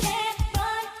can't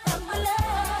run from the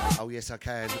love. Oh yes, I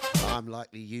can. I'm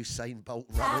like the Usain Bolt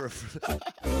runner.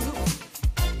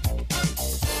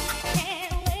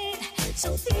 Can't wait,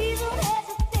 so please don't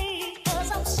hesitate,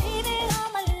 'cause I'm saving all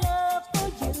my love for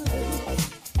you.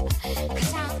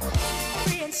 'Cause I'm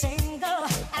free and single,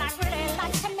 and I really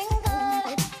like to mingle,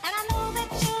 and I know that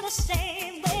you're the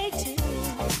same way too.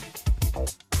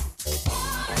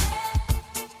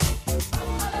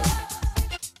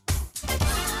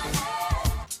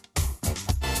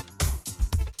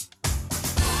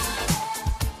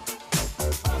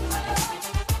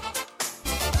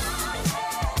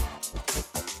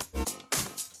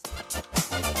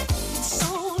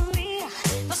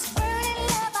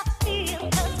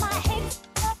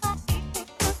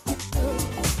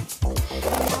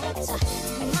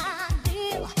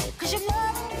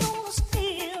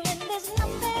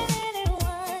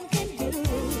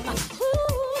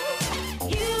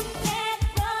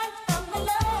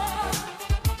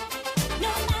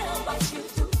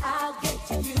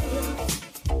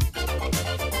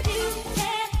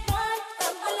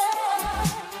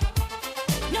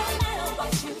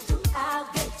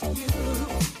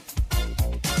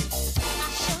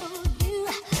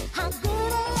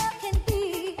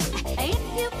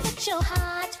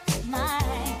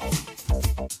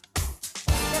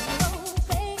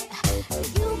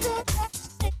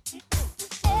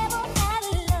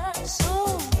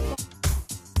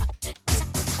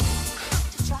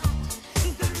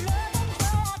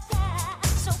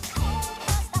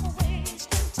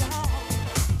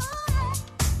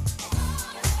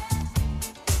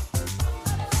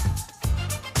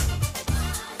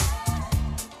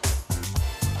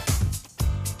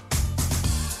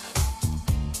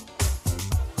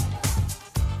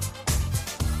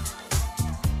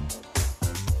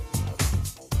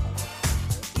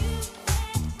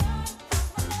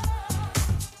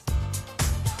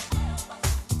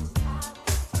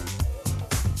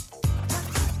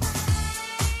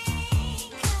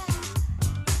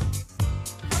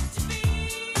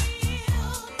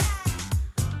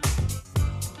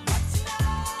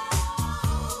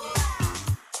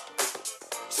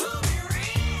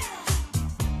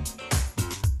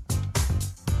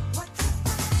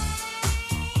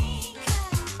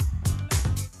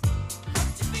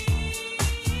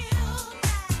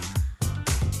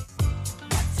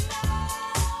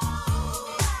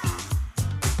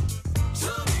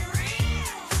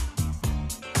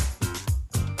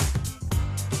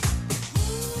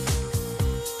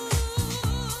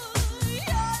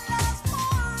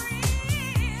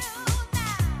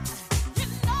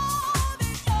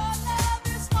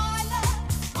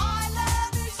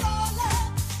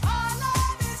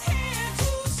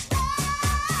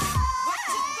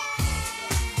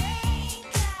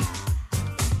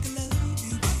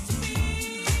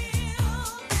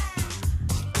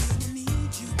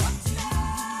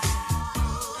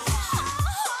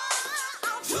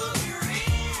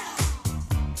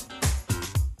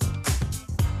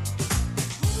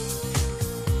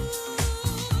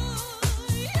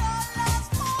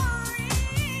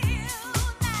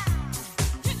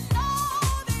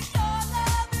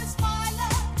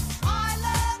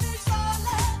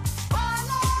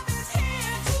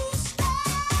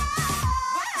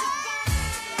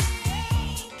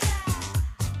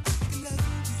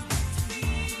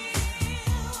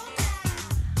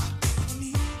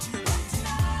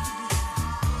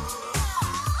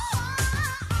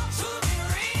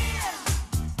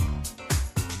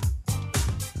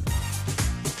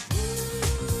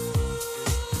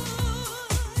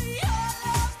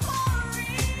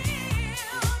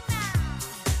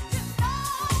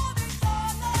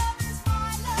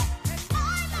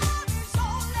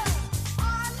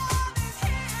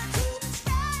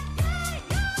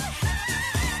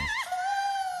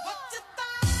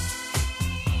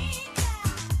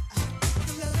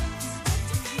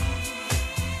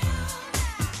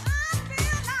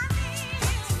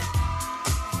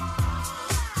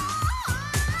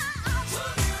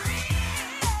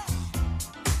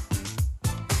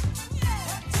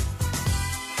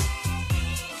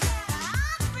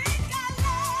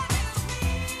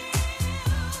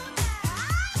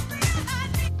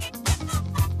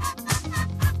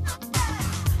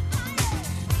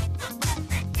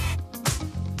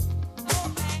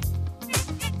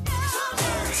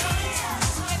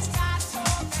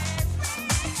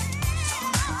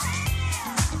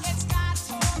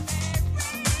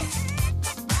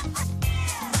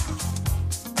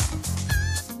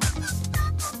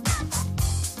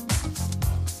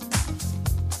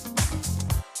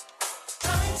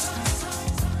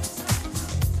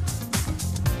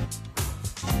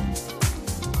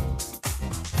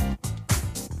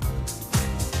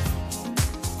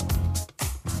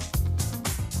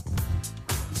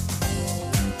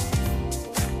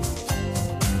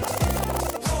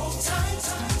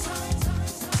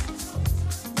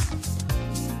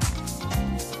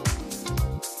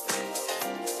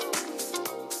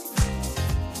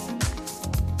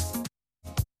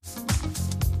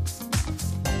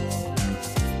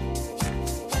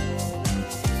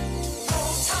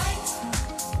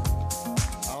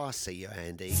 see you,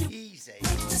 Andy. Easy.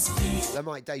 The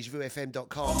Mike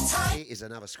DejaVuFM.com. It is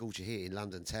another scorcher here in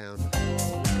London town.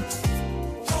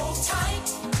 Hold tight.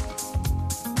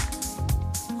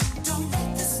 Don't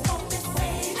let this moment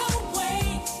fade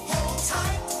away. Hold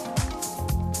tight.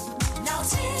 Now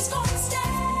tears gonna stay.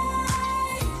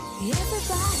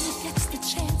 Everybody gets the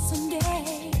chance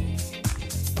someday.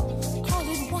 All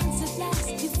at once at last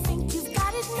you think you've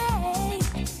got it made.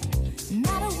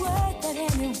 Not a word that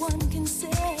anyone can say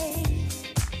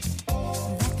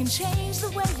that can change the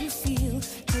way you feel.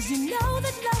 'Cause you know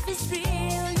that love is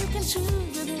real. You can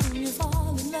choose whether you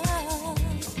fall in love.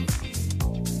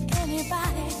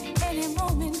 Anybody, any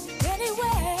moment,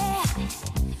 anywhere.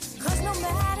 'Cause no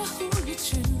matter who you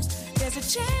choose, there's a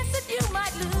chance that you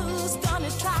might lose.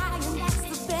 Gonna try and that's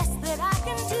the best that I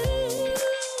can do.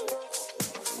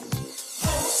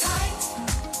 Hold tight.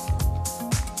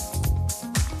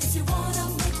 If you wanna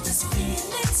make this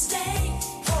feeling stay,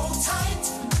 hold tight.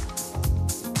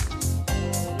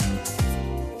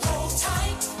 Hold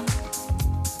tight.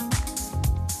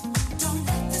 Don't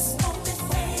let this moment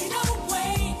fade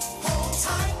away. Hold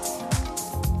tight.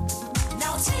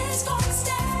 Now tears gonna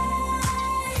stay.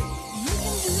 You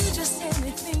can do just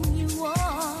anything you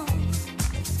want.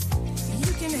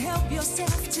 You can help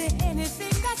yourself to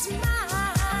anything that's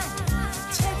mine.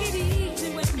 Take it easy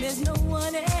when there's no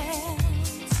one else.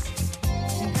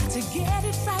 Got to get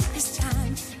it right this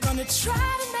time. Gonna try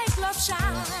to make love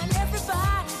shine.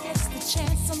 Everybody gets the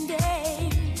chance someday.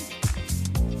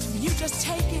 You just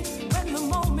take it when the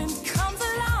moment comes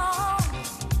along.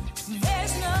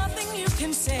 There's nothing you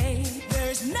can say.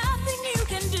 There's nothing you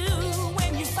can do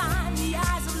when you find the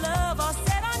eyes of love are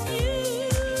set on you.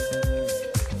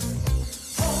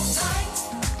 Hold tight.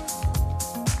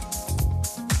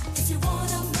 If you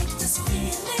wanna make this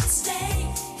feeling stay,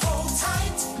 hold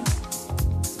tight.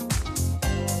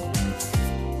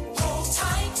 Hold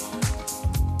tight.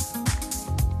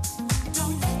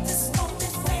 Don't let this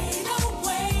moment fade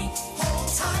away. Hold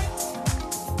tight.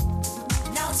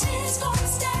 Now tears gonna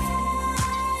stay.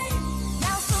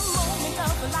 Now's the moment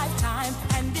of a lifetime,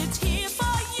 and it's here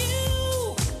for you.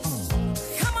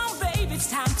 Come on, baby, it's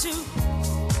time to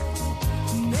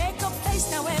make a face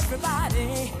now,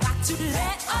 everybody. Got to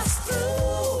let us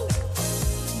through.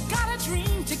 Got a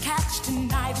dream to catch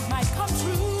tonight, it might come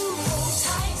true. Hold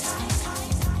tight. Hold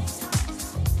tight. Hold tight.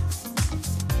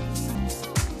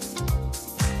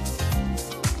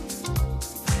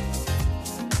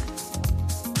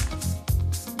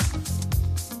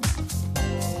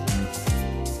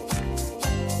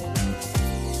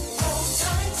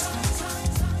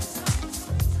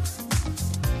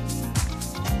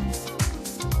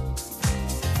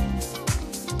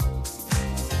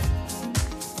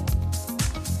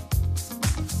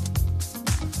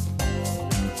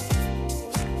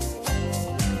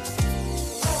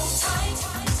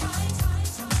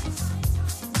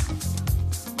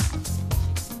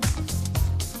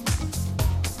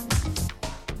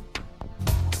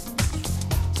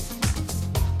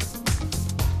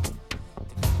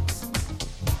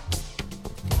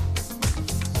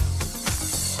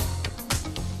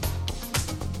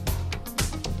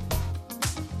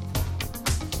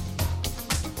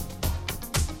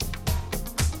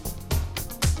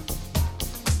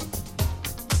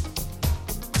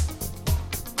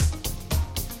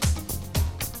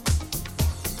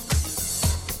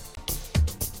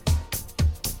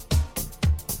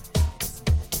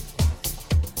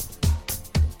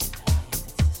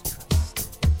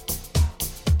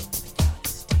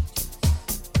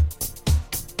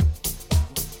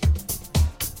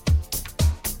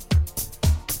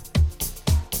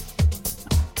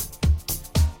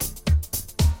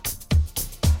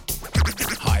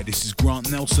 Hi, this is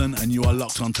Grant Nelson, and you are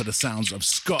locked onto the sounds of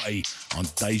Scotty on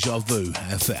Deja Vu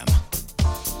FM.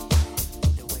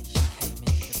 The way she came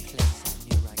into the place, I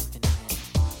knew right then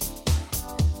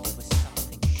and there was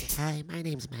something different. Hi, my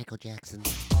name's Michael Jackson,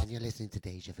 and you're listening to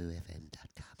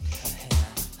DejaVuFM.com. Her hair,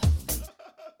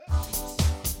 her face,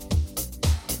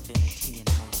 divinity in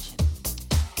motion.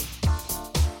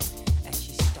 As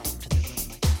she stalked the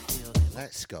room, I could feel that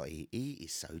That Scotty, he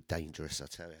is so dangerous, I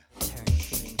tell you. turn,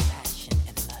 feeling passion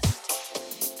and lust.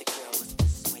 The girl was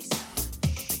persuasive.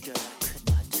 The girl I could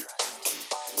not trust.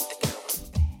 The girl was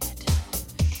bad.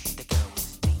 The girl was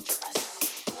dangerous.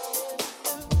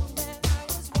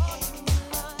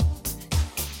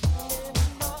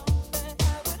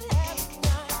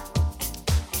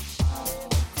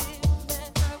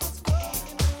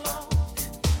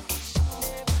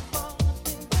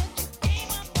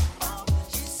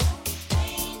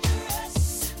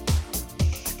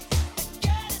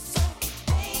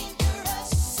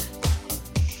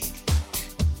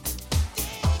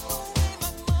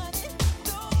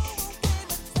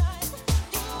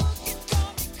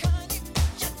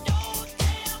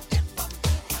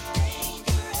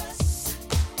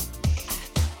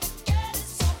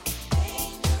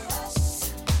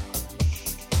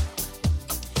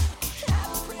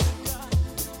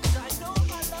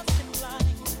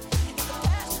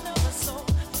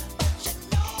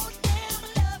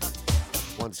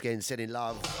 Once again, sending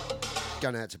love.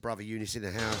 Going out to brother Eunice in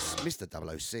the house, Mr.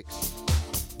 006.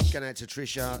 Going out to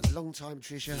Trisha, long time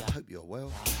Trisha, hope you're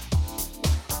well.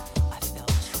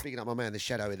 Picking up my man, the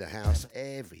Shadow in the house,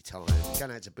 every time.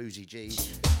 Going out to Boozy G.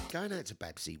 Going out to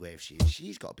Babsy, wherever she is.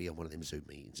 She's got to be on one of them Zoom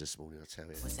meetings this morning, I tell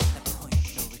you. Was at the point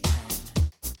of no return.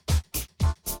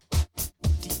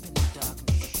 Deep in the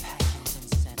darkness of passion's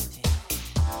insanity,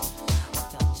 I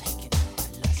felt taken by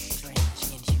lust's strange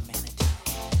inhumanity.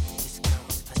 This girl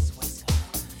was persuasive.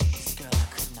 This girl I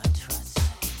could not trust.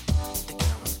 The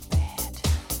girl was bad.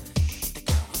 The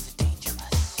girl was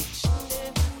dangerous. She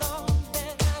never known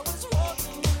that I was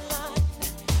walking in line.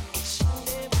 She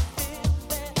never feel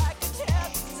that I could tell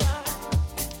the sign.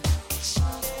 She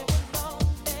never known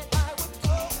that I would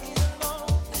go it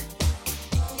alone.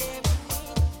 Yeah, with me,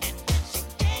 and then she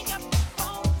hang up the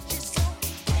phone. She's so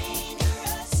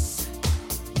dangerous.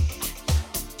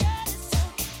 God is so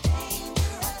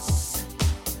dangerous.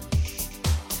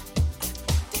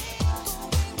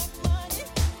 Money,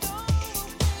 don't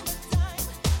win the time.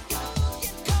 You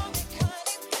can call me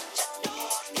Connie, but you know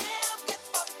I'll get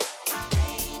fucking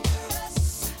dangerous.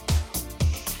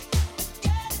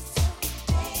 God is so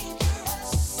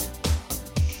dangerous.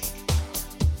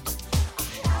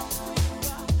 I have to you,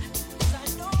 God, 'cause I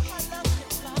know my love can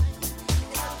fly.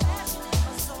 It's a passion in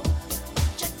my soul,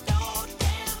 but you know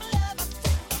damn love I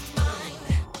think of mine.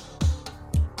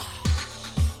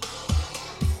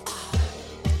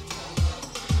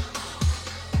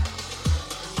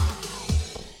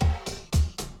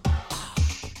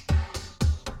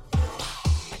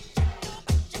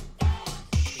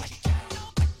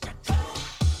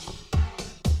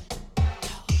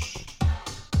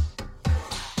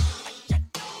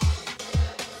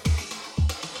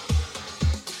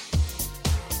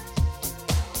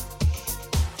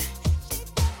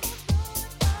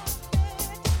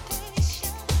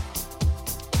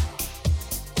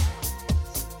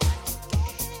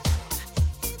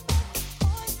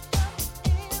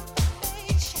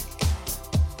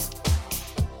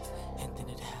 And then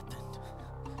it happened.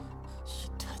 She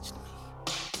touched me.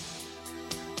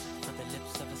 For the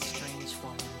lips of a strange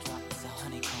woman dropped as a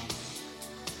honeycomb,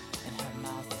 and her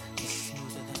mouth is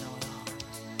smoother than oil,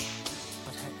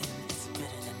 but her end is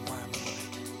bitter than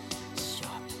wormwood,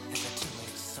 sharp as a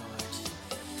two-edged sword.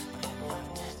 But I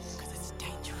loved it because it's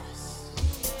dangerous.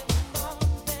 She never thought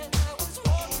that I was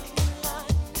walking in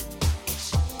line.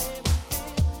 She never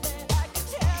feel that I could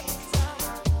tell the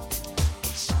sign.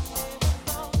 She never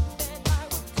thought that I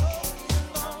would go it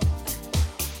alone.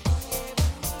 Yeah,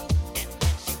 with me, and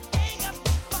then she hang up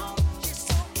the phone. She's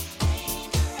so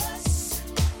dangerous.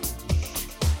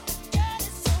 God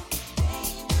is so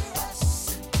dangerous.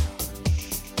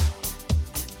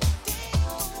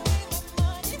 Don't win the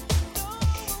money, don't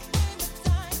win the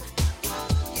time.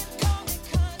 You can call me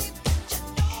Connie, but you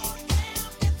know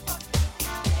damn get fucking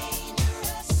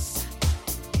dangerous.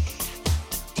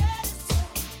 God is so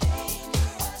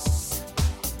dangerous.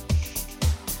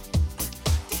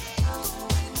 Don't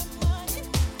win the money,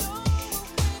 don't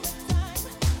win the time.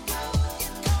 You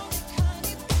can call me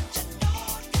Connie, but you know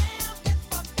damn get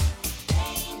fucking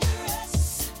dangerous.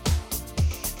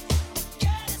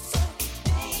 God is so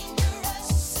dangerous.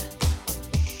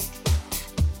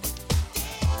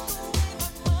 Don't win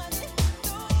the money,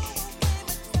 don't win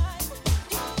the time.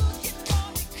 You can call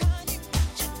me Connie, but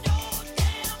you know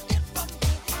damn get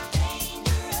fucking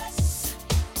dangerous.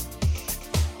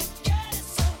 God is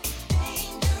so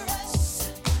dangerous.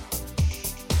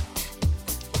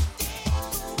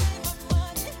 Don't win the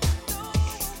money, don't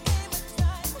win the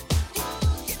time.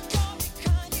 You can call me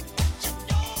Connie, but you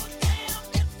know damn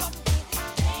get fucking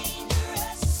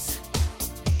dangerous.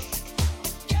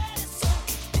 God is so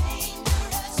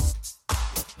dangerous.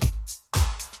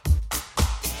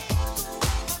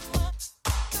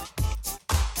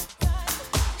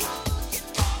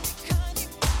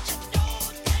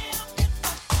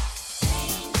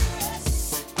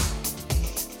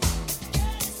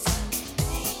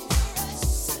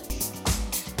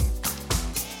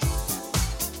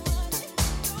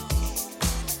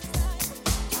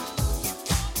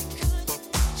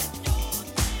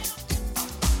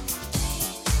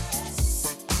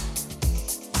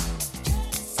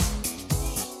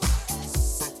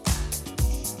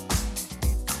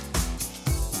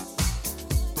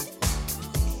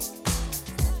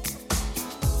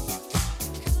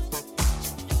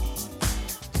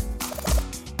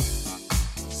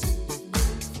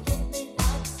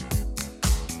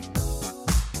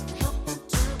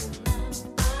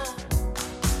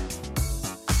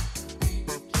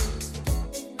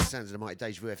 Sounds of the mighty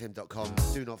DejaVuFM.com.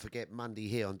 Do not forget Monday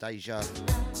here on Deja.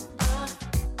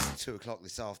 2 o'clock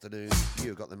this afternoon,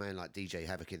 you've got the man like DJ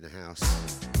Havoc in the house.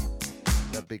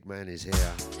 The big man is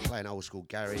here, playing old school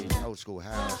garage, old school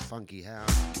house, funky house.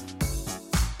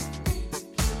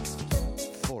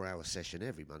 4-hour session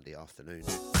every Monday afternoon.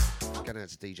 Going out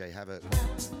to DJ Havoc.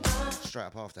 Straight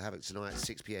up after Havoc tonight,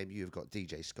 6 p.m, you've got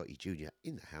DJ Scotty Jr.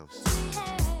 in the house.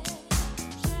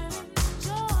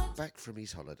 Back from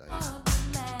his holiday.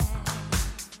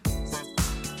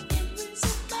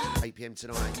 8 p.m.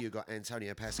 tonight, you've got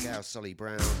Antonio Pascal, Solly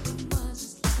Brown.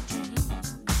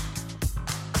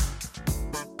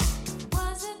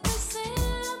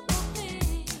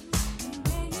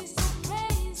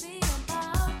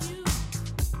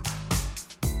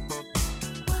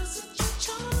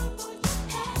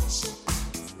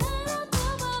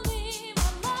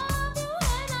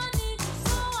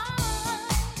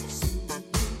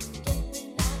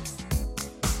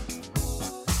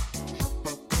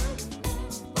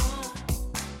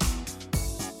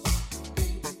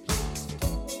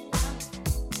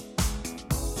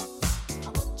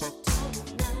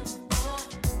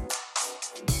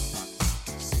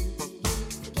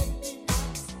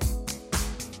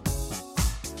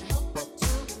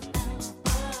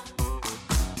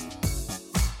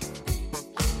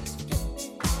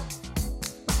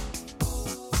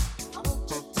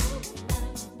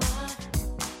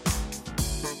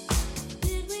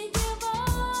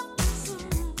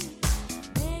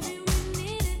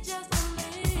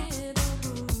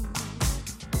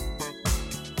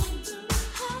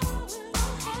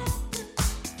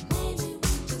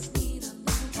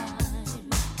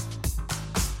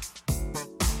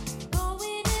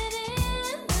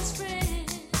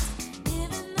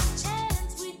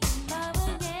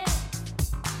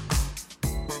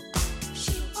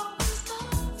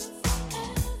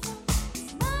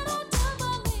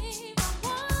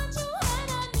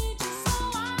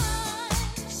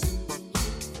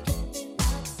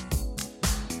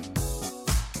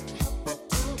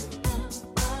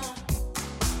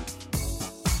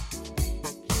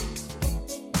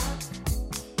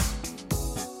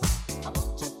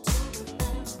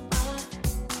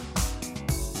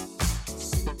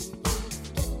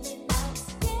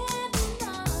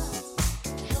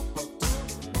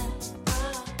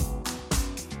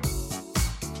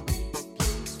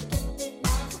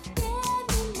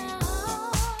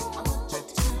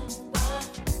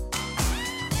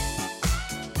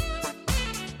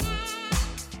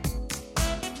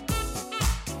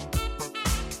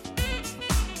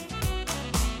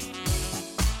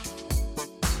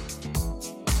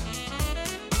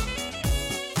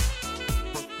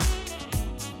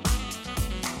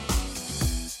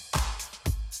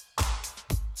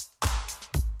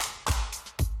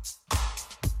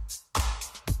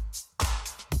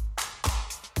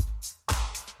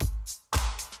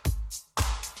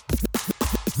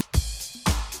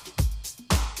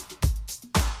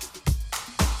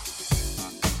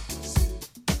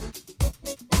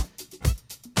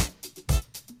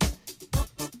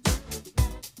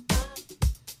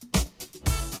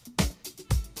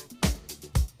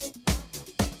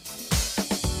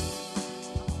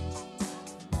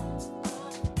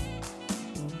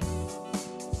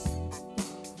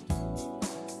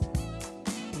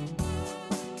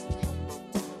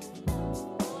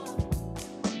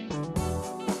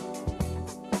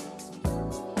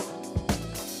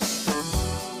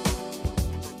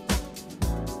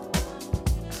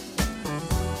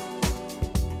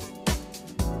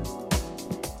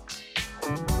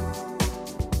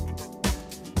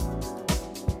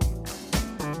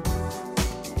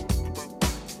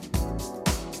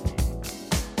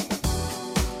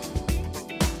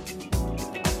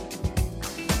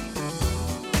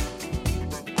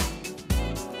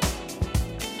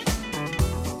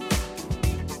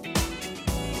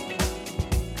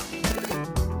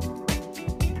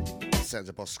 Sounds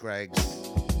of Boss Scraggs.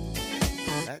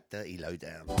 That dirty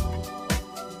lowdown.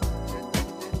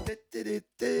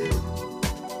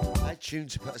 I tune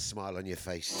to put a smile on your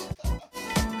face.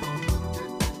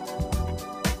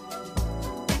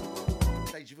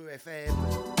 Deja Vu FM.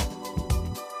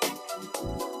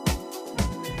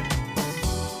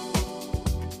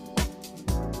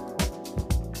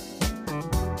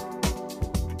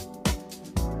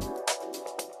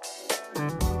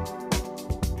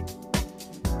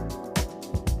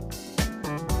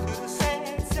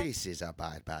 This is a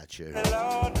bad tune. I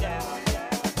wonder.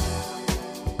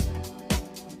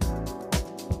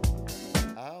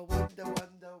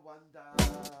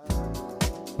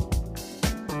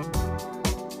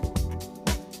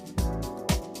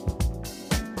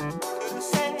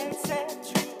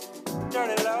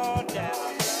 Dirty low down.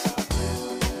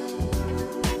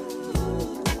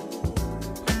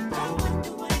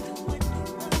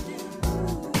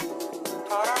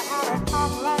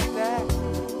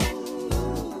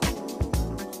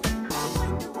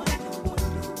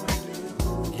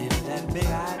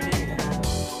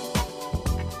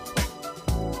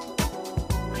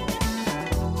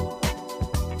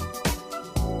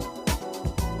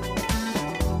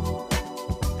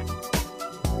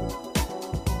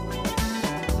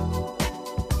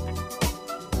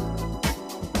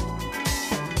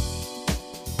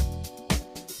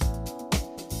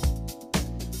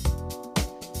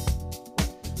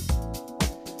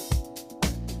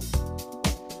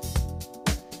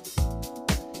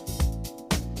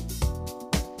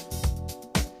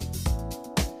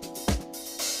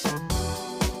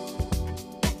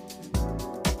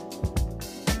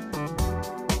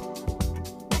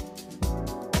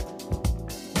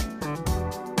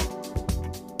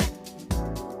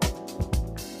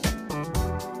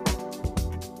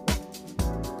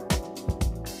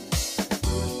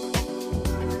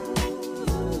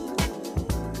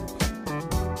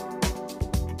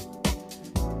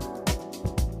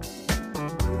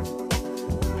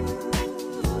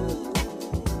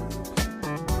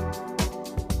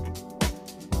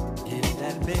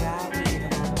 that big idea.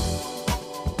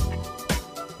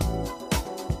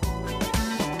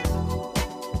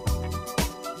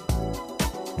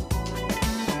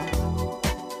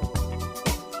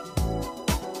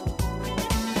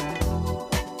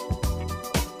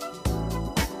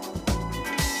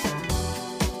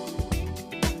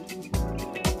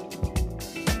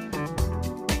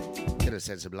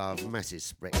 Send some love, massive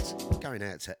respect going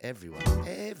out to everyone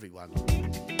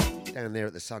down there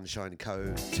at the Sunshine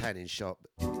Cove Tanning Shop,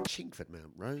 Chingford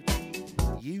Mount Road.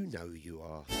 You know you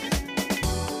are.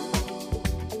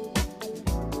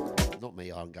 Not me,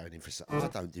 I'm going in for some. I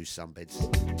don't do sunbeds.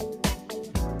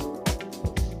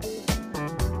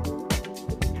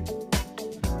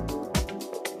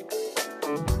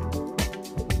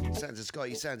 Sounds of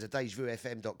Scotty, sounds of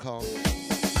DejaVuFM.com.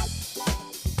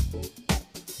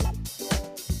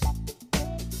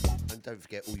 Don't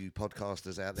forget all you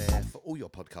podcasters out there, for all your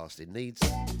podcasting needs,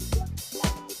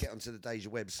 get onto the Deja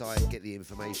website, get the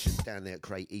information down there at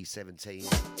Crate E17.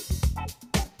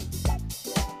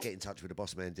 Get in touch with the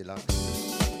Boss Man Deluxe.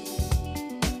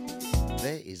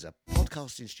 There is a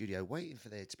podcasting studio waiting for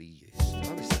there to be used.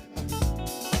 Honestly.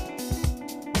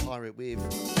 Hire it with,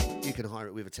 you can hire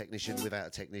it with a technician, without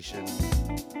a technician.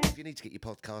 If you need to get your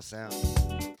podcasts out,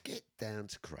 get down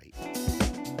to Crate.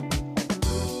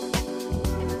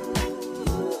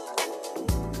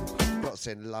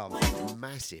 Send love,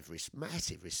 massive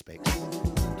respect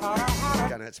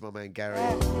going out to my man Gary,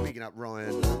 picking up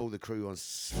Ryan, all the crew on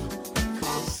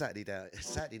Saturday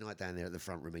night down there at the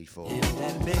front room E4.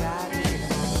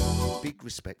 Big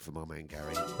respect for my man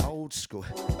Gary, old school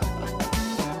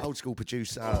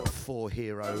producer for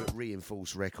Hero,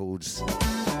 Reinforced Records,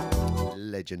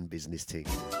 legend business team.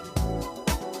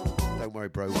 Don't worry,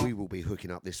 bro, we will be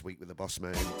hooking up this week with the Boss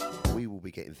Man. We will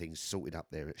be getting things sorted up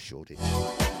there at Shoreditch.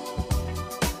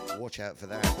 Watch out for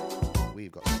that.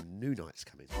 We've got some new nights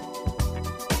coming.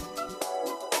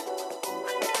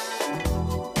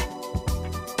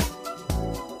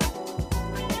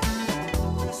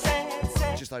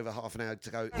 Just over half an hour to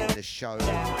go in the show.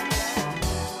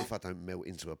 If I don't melt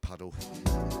into a puddle.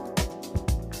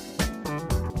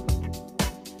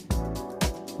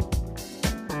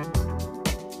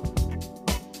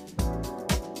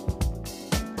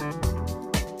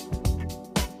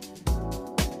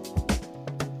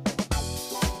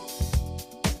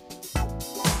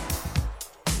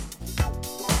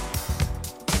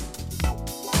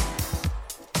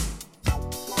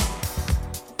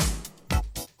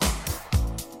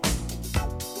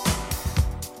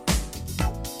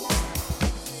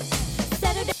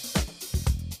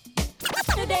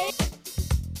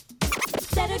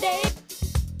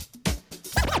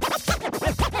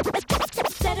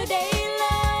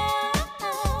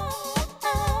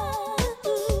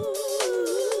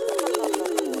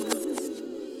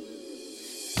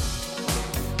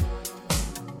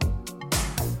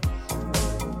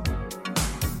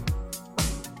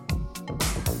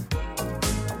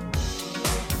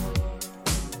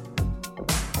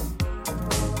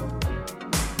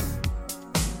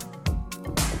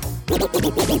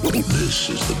 This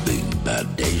is the Big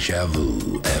Bad Deja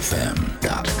Vu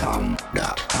FM.com.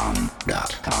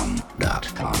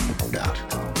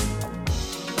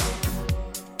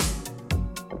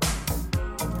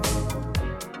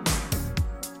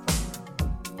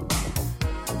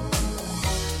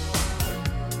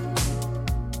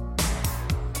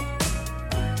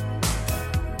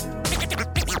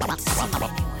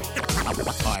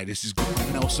 Hi, this is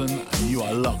Grant Nelson, and you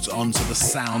are locked on to the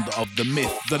sound of the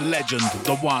myth, the legend,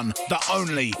 the one, the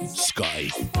only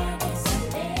Scotty.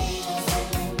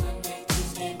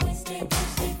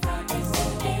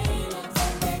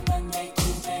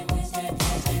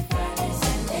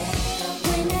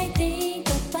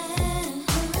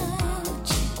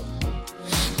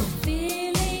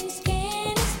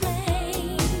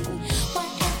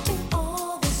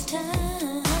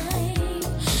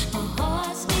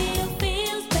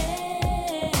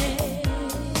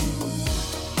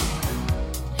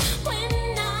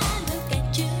 When I look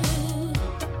at you,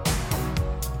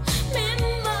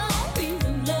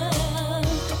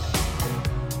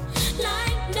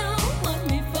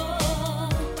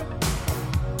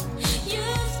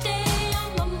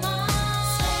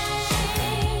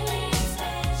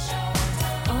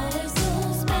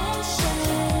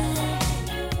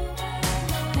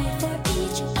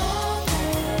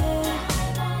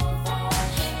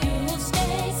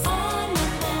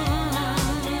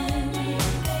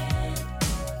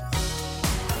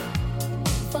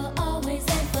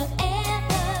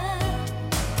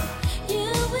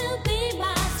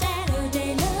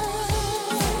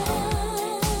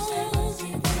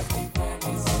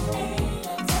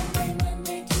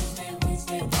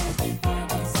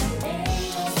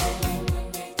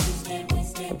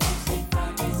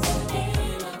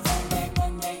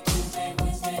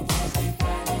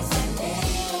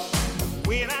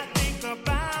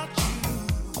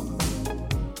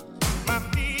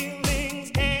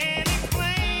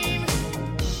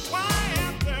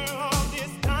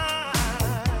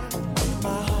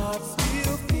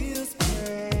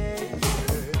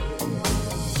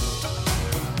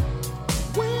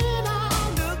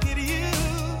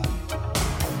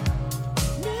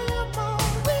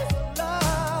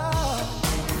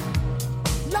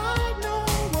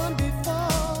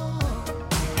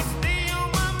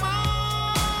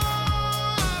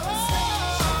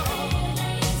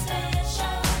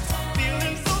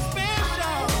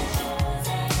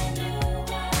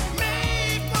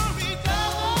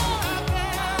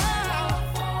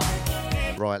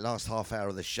 last half hour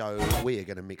of the show. We are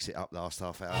going to mix it up last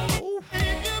half hour. Ooh.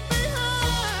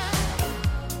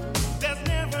 There's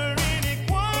never any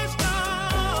question.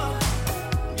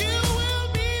 You will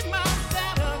be my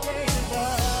Saturday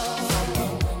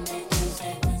love. Monday,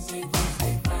 Tuesday, Wednesday,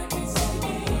 Thursday, Friday,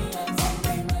 Saturday love.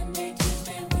 Sunday, Monday,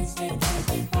 Tuesday, Wednesday,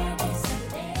 Thursday, Friday,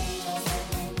 Saturday love.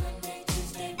 Monday,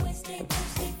 Tuesday, Wednesday,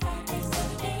 Thursday, Friday,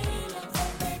 Saturday love.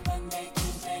 Sunday, Monday,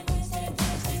 Tuesday, Wednesday,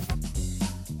 Thursday,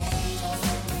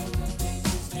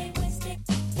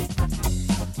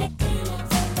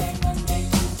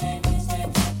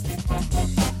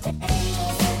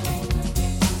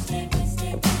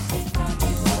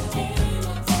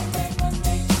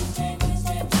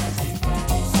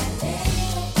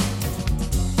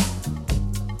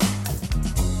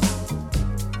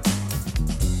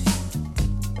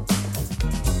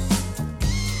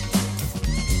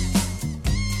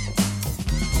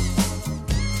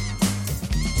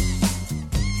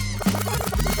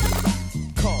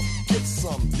 Come, get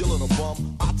some, you little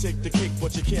bum. I'll take the cake,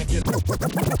 but you can't get.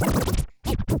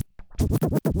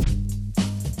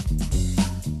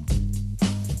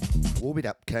 Warm it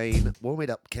up, Kane. Warm it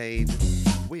up, Kane.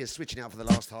 We are switching out for the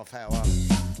last half hour.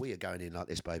 We are going in like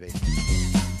this, baby.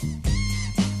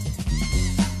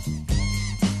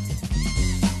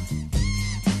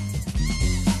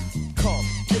 Come,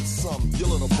 get some, you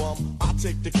little bum. I'll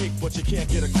take the cake, but you can't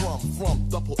get a crumb. From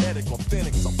the poetic,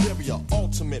 authentic, superior,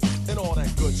 ultimate, and all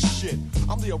that good shit.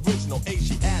 I'm the original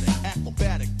Asiatic,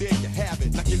 acrobatic. There you have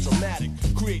it. Now get dramatic,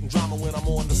 creating drama when I'm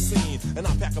on the scene. And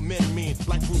I pack 'em in mean,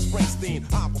 like Bruce Springsteen.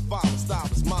 I'm a file, style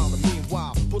is mild, and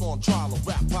meanwhile, put on trial, a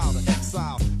rap pile to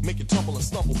exile. Make it tumble and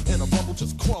stumble, and a rumble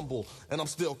just crumble. And I'm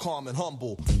still calm and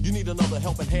humble. You need another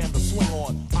helping hand to swing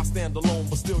on. I stand alone,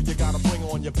 but still you gotta bring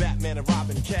on your Batman and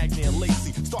Robin, Cagney and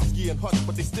Lacey, Starsky and Hutch,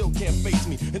 but they still can't face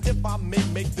me. And if I may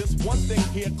make this one thing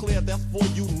here clear, that's for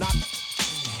you, not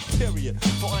period.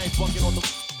 For I ain't bugging on the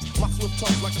my swift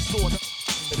tongue's like a sword.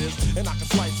 It is, and I can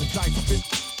slice and dice a bit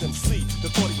and see. The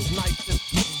thought he was nice and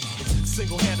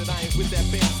single-handed. I ain't with that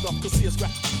band stuff, cause he is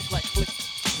scratch like flick.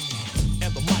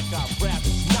 And the mic I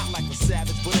ravage, not like a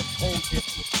savage, but it owns it.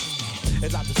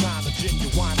 As I design a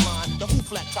genuine line, the who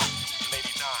flat top,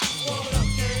 maybe nine. Warm it up,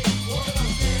 gang. Warm it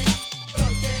up, gang.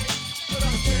 Warm it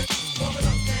up, gang. Warm it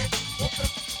up, gang. Warm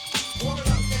it up, gang. Warm it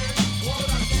up, gang. Warm it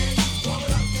up, gang. Warm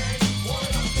it up, gang. Warm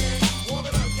it up, gang. Warm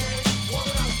it up, gang.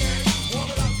 Warm it up, gang. Warm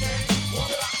it up, gang.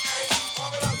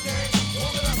 Warm it up, gang.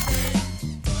 Warm it up, gang.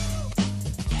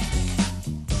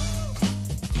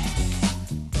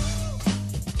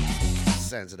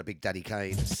 Sounds of the Big Daddy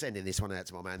Kane. Sending this one out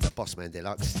to my man, the Boss Man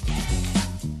Deluxe.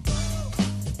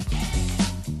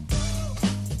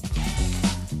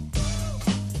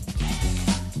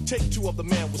 Take two of the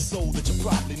man with soul that you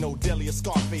probably know. Deli a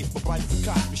Scarface, but bright as a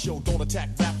Cosby show. Don't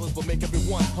attack rappers, but make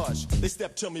everyone hush. They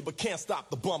step to me, but can't stop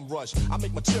the bum rush. I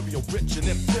make material rich and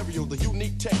imperial. The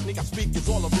unique technique I speak is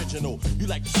all original. You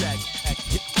like to sag, act,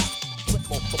 get, but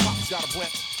Papa's got a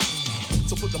brand.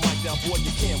 So put the mic down, boy,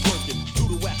 you can't work it. Do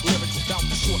the whack lyrics without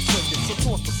the short circuit. So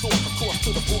toss the sword across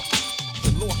to the board.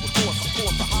 And lost with force, of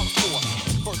course, the house force.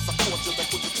 First I caught you, then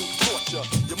put you through torture.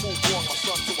 You move wrong, my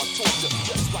son, so I torture.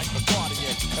 Just like the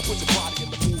Guardian. And put your body in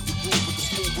the move, you groove with the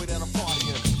smooth way that I'm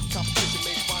partying. Competition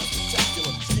made fine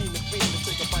spectacular. Scheming, fiend, and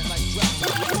take a bite like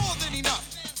Dracula. More than enough.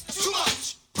 Too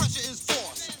much. Pressure is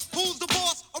force. Who's the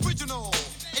boss? Original.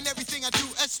 In everything I do,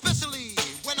 especially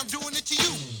when I'm doing it to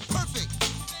you. Perfect.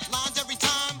 Lines every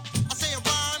time. I say a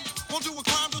rhyme. Won't do a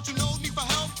crime. Don't you know me for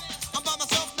help? I'm by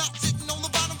myself, not sitting on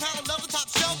the bottom, parallel the top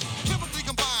shelf. Chemically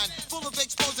combined. Full of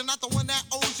exposure. Not the one that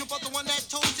owes you, but the one that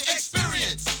told you.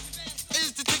 Experience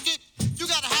is the ticket. You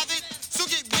gotta have it. So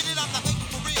get with it. I'm not making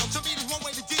for real. To me, there's one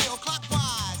way to deal.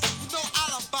 Clockwise. With no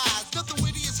alibis. Nothing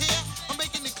witty is here. I'm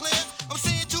making it clear. I'm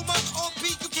saying too much on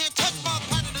beat. You can't touch my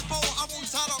planet this bowl. I won't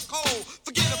hot on cold.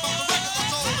 Forget about the records I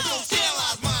sold. But don't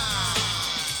stereotyze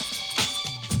mine.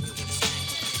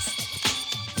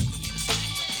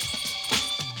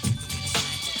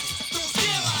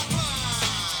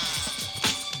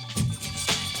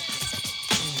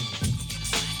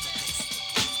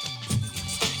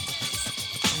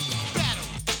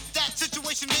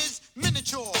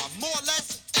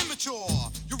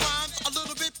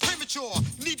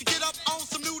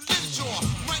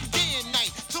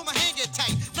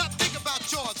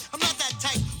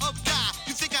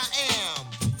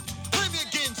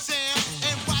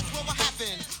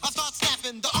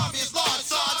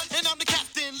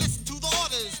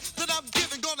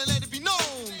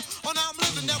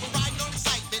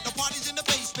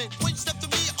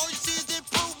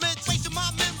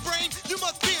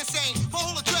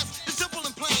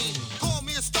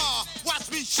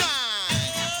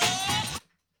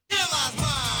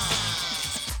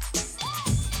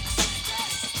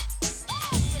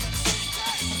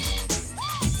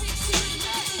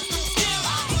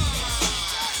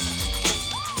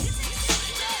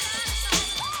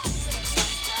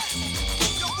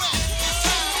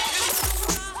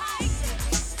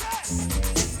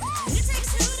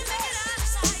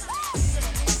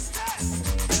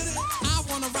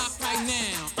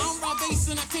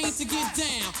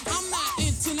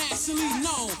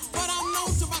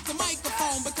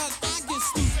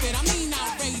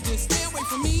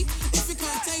 me if you're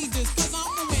contagious, cause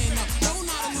I'm a winner. No,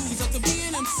 not a loser. To be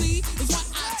an MC is what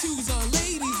I choose.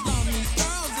 Ladies love me,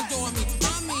 girls adore me.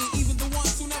 I mean, even the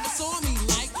ones who never saw me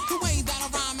like the way that I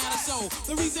rhyme at a show.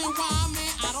 The reason why,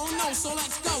 man, I don't know. So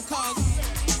let's go, cause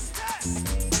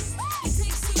It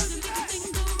takes two to make a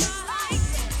thing go right.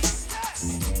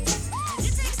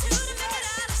 It takes two to make it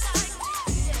out of sight.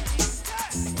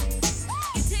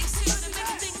 It takes two to make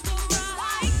a thing go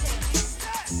right.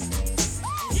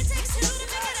 It takes two to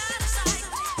make it out of sight.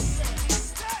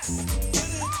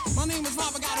 my name is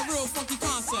Rob, I got a real funky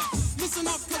concept. Listen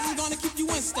up, cause I'm gonna keep you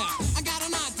in step. I got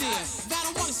an idea that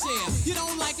I wanna share. You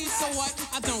don't like it, so what?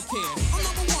 I don't care. I'm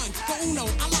number one, the uno,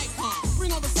 I like calm.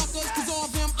 Bring all the suckers, cause all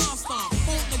of them I'll stomp.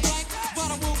 Won't neglect, but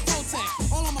I will protect.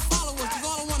 All of my followers, cause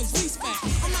all I want is respect.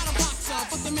 I'm not a boxer,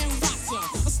 but the man who rocks ya.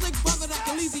 A slick brother that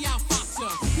can easy outfox ya.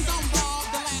 Cause I'm Rob,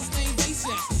 the last name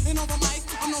Basis. And over mic,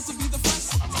 I'm known to be the fresh.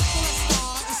 So let's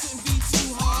start, it shouldn't be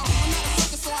too hard. I'm not a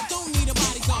sucker, so I don't need a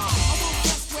bodyguard. I won't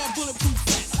just wear bulletproof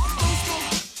vests. Don't smoke,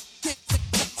 can't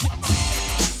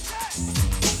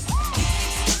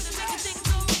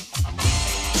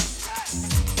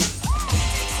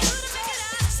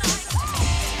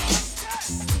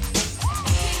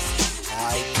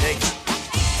Alright, nigga.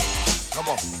 Come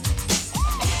on.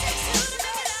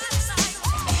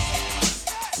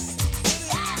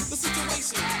 the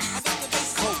situation. I got the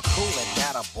bass. Coolin'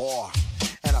 at a bar,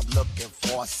 and I'm looking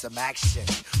for some action.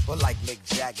 But like Mick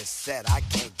Jagger said, I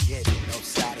can't get no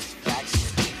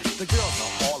satisfaction. The girls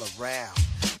are all around,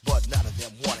 but none of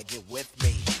them wanna get with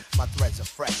me. My threads are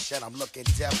fresh, and I'm looking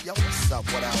deaf. Yo, what's up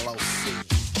with LOC?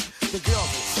 The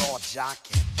girls is all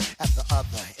jocking at the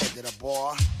other end of the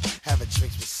bar, having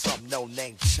drinks with some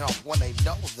no-name chump when they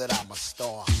know that I'm a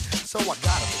star. So I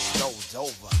got them strolled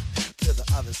over to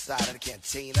the other side of the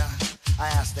cantina. I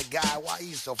asked the guy why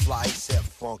he's so fly. He said,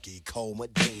 Funky Cole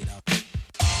Medina.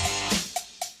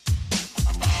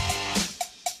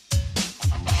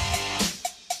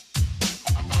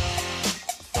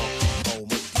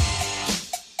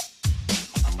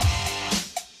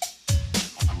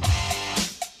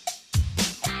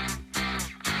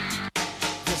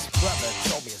 This brother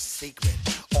told me a secret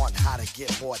on how to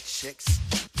get more chicks.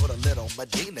 Put a little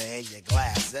Medina in your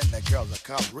glass and the girls will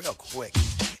come real quick.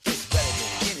 It's better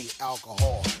than any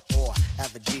alcohol or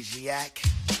aphrodisiac.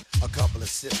 A couple of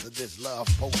sips of this love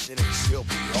potion and she'll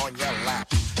be on your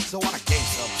lap. So I gave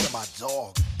some to my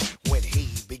dog when he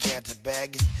began to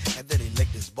beg. And then he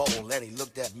licked his bowl and he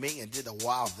looked at me and did a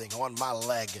wild thing on my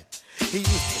leg. He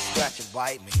used to scratch and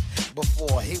bite me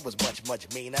before he was much,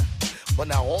 much meaner. But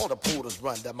now all the poodles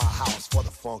run to my house for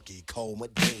the Funky Cole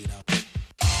Medina.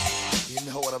 You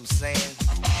know what I'm saying?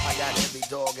 I got every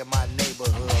dog in my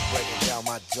neighborhood breaking down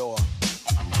my door.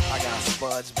 I got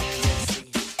Spuds,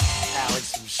 McKenzie,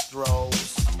 Alex, and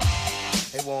Strohs.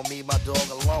 They want me, my dog,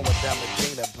 along with that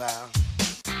Medina, pal.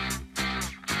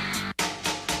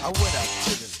 I went up to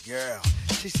this girl.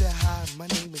 She said, hi, my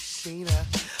name is Sheena.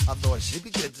 I thought she'd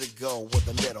be good to go with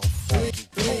a little Funky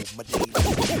Cole Medina.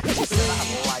 She said, I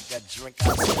like a drink. I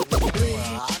said,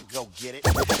 well, I'll go get it.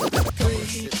 And a couple of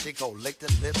sips, she go lick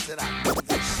the lips, and I knew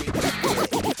that she was good.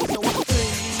 So I took her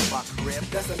to my crib,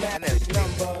 and everything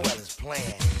well as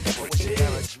planned. But when she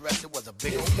got her dress, it was a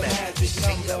big old man.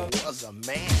 Sheena was a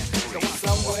man. So I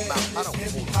told her mouth, I don't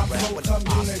fool around with an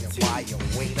Oscar by your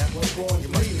wiener. You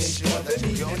must be sure that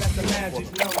you're going to do it.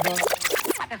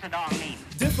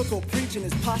 Difficult preaching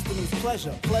is posthumous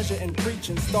pleasure. Pleasure in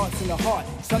preaching starts in the heart.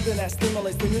 Something that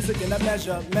stimulates the music in a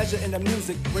measure. Measure in the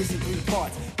music, breaks in 3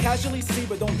 parts. Casually see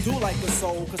but don't do like the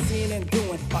soul. Cause seeing and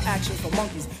doing are actions for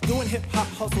monkeys. Doing hip hop,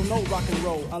 hustle, no rock and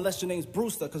roll. Unless your name's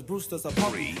Brewster, cause Brewster's a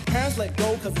punk. Parents let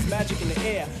go cause it's magic in the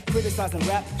air. Criticizing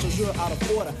rap shows you're out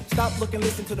of order. Stop looking,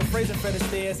 listen to the phrase and Fred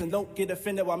Astaire. And don't get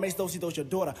offended while Mace Dosey does your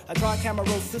daughter. A tri-camera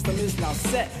roll system is now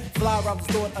set. Fly around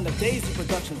the store under Daisy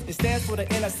Productions. It stands for the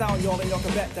inner sound, y'all, and y'all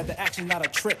can bet that the action not a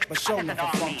trick, but show not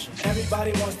a function.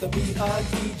 Everybody wants to be a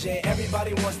DJ,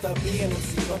 everybody wants to be an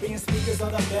MC, but being speakers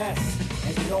are the best,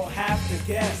 and you don't have to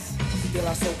guess. De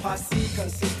La Soul Posse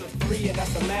consists of 3, and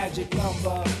that's the magic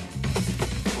number.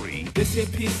 This here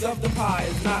piece of the pie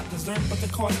is not dessert, but the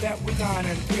course that we dine.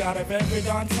 And 3 out of every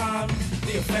darn time,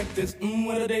 the effect is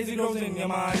when a daisy grows in your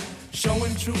mind.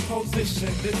 Showing true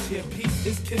position, this here piece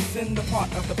is kissing the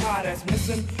part of the pie that's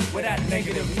missing, where that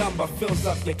negative number fills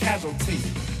up your casualty.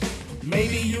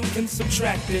 Maybe you can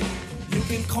subtract it, you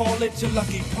can call it your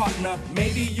lucky partner,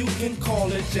 maybe you can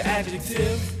call it your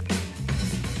adjective.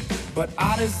 But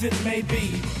odd as it may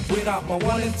be, without my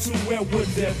 1 and 2, where would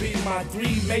there be my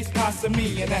 3 mates, posse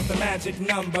me, and that's the magic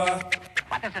number.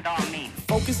 What does it all mean?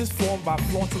 Focus is formed by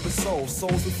flaunt of the soul.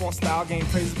 Souls who flaunt style gain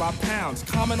praises by pounds.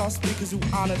 Comment on speakers who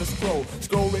honor the scroll.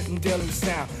 Scroll written daily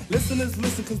sound. Listeners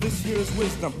listen cause this here is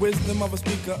wisdom. Wisdom of a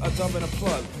speaker, a dumb and a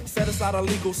plug. Set aside a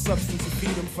legal substance and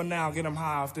feed them for now. Get them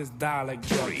high off this dialect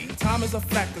drug. Time is a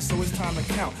factor so it's time to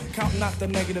count. Count not the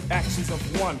negative actions of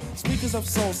one. Speakers of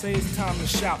soul say it's time to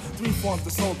shout. Three forms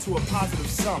the soul to a positive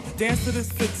sum. Dance to this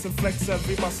fix and flex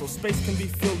every muscle. Space can be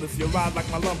filled if you ride like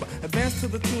my lumber. Advance to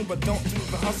the tune but don't do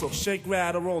the hustle. Shake,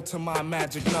 rattle, roll to my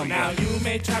magic number. Now you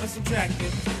may try to subtract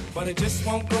it, but it just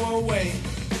won't go away.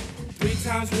 3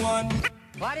 times 1.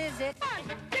 What is it?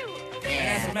 1, 2, 3.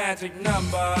 That's a magic number.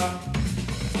 1,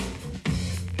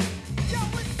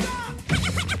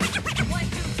 2,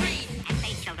 3. I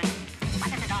say, children, what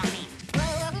does it all mean?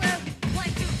 1,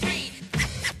 2, 3.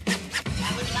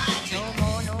 No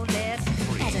more, no less.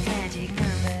 That's a magic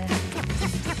number.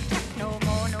 No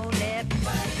more, no less.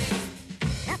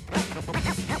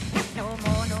 No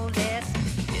more, no less.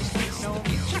 No more,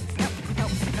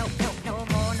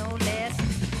 no less.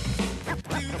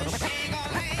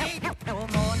 No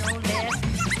more, no less.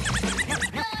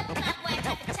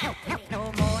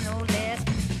 No more, no less.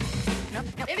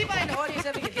 Anybody in the audience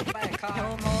ever get hit by a car?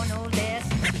 No more, no less.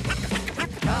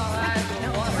 All right, the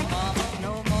water, mama.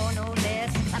 No more, no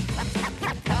less.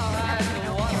 All right,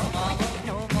 the water, mama.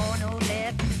 No more, no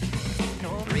less.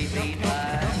 No Repeat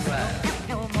line, right.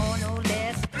 No more, no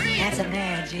less. That's a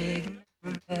magic.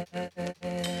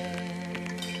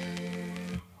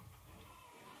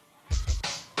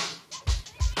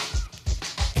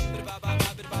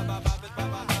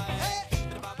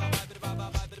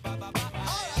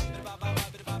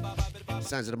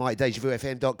 Sounds of the mighty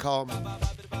DejaVuFM.com.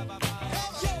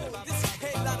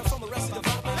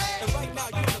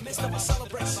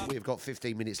 We've got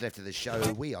 15 minutes left of the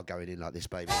show. We are going in like this,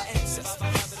 baby.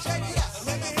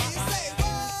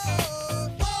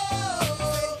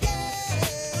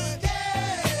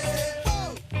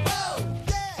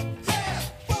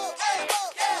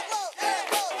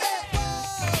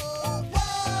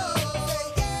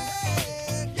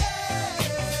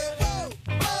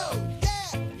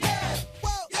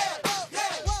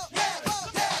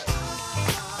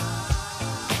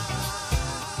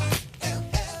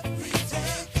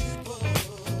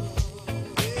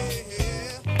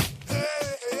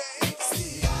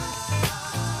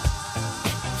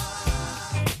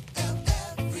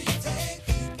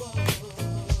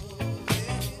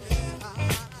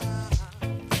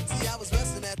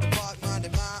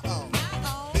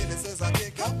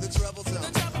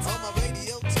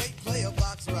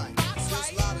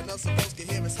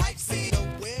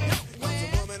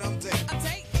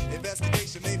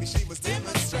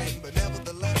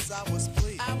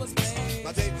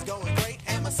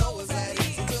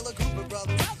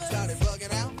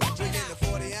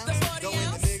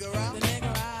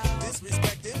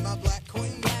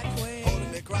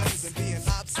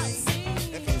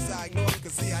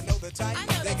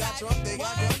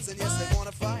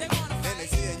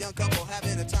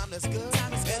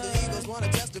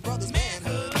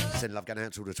 Send love going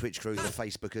out to all the Twitch crew, the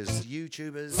Facebookers,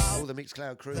 YouTubers, all the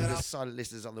Mixcloud crew, the silent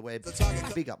listeners on the web.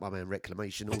 Big up my man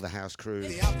Reclamation, all the house crew.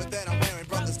 Going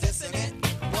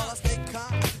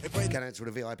out to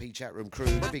the VIP chat room crew,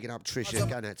 bigging up Trisha,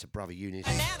 going out to Brother Eunice.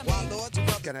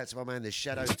 Going out to my man The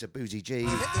Shadow, to Boozy G.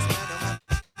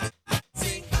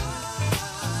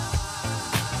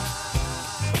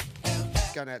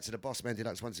 Going out to the Boss Man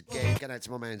Deluxe once again. Going out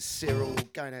to my man Cyril.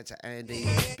 Going out to Andy.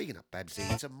 Bigging up Babsy.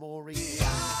 To Maury.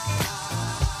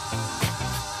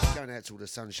 Going out to all the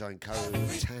Sunshine Code.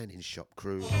 Tanning Shop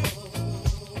crew.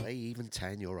 They even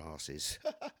tan your asses.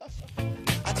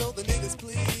 I told the niggas,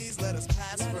 please let us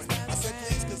pass friends. I said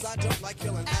please cause I don't like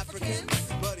killing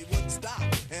Africans. But he wouldn't stop,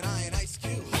 and I ain't Ice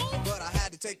Cube. But I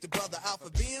had to take the brother out for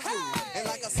being rude. And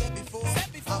like I said before,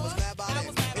 I was mad about it.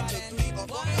 It took 3 or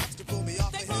 4 cops to pull me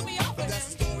off the hill. But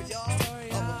that's the story, y'all,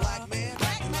 of a black man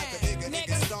acting like a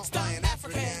nigga stomped by an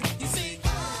African. You see,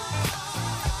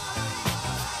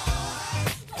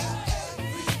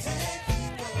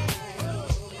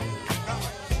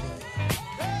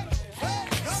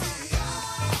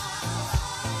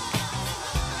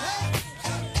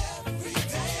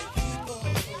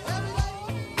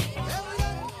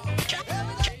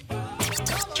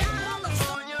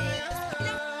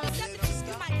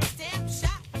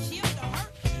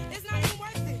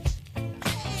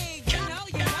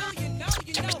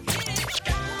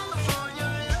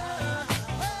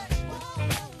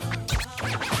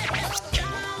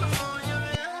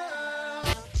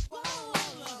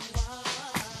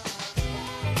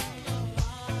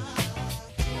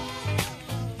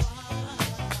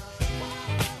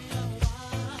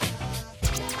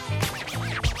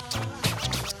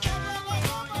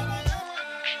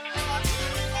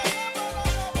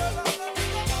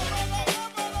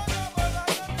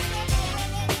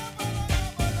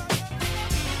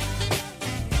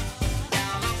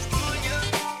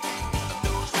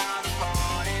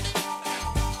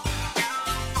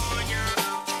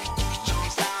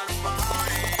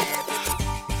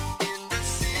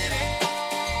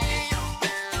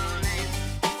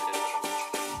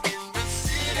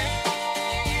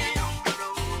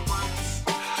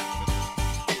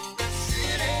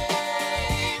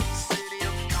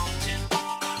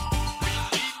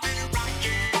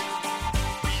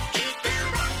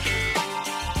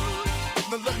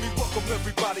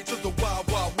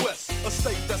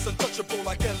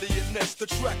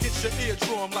 hit your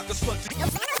eardrum like a slug.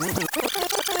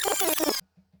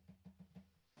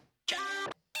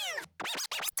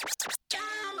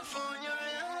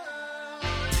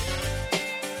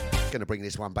 Going to bring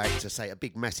this one back to say a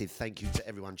big massive thank you to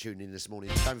everyone tuning in this morning.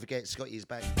 Don't forget Scotty is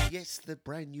back. Yes, the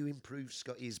brand new improved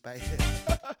Scotty is back.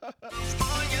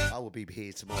 I will be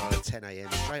here tomorrow at 10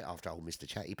 a.m. straight after old Mr.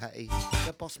 Chatty Patty,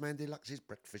 the Boss Man Deluxe's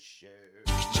breakfast show.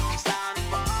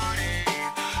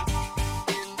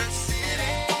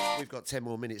 We've got 10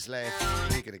 more minutes left.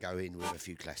 We're going to go in with a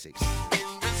few classics.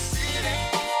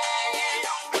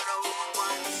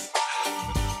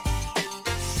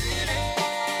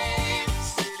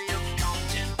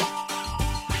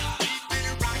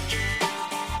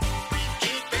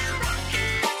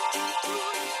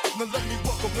 Now let me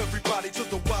welcome everybody to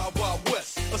the Wild Wild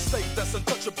West, a state that's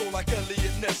untouchable like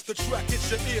Elliot Ness. The track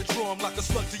hits your eardrum like a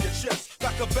slug to your chest.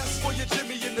 Back a vest for your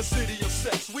Jimmy in the city of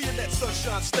sex. We in that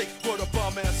sunshine state where the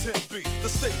bomb ass him be. The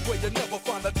state where you never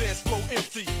find a dance floor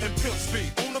empty and pimp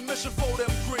speed. On a mission for them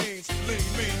greens. Lean,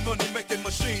 mean, money making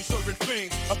machines serving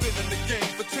fiends. I've been in the game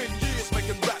for 10 years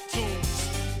making rap tunes.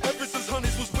 Ever since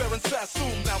Honeys was wearing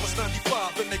Sassoon, now it's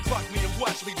 95 and they clock me and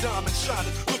watch me diamond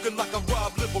shining, looking like a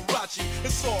Rob Liberace.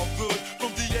 It's all good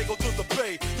from Diego to the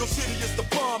Bay. Your city is the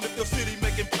bomb if your city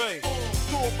making pay.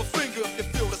 Throw up a finger if you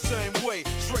feel the same way.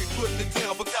 Straight putting it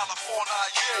down for California,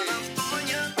 yeah.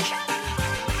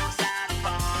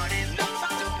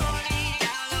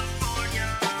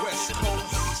 West Coast.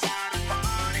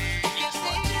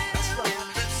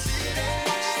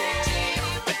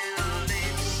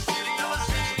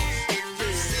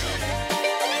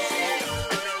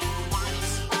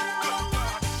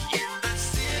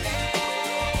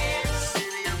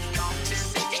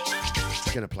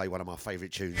 Going to play one of my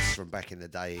favourite tunes from back in the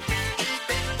day.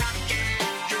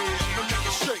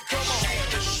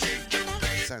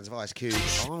 Sounds of Ice Cube.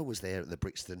 I was there at the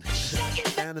Brixton,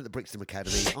 down at the Brixton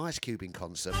Academy, Ice Cube in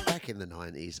concert back in the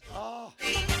 90s. Oh.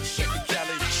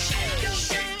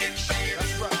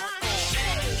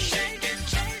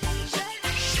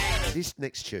 This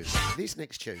next tune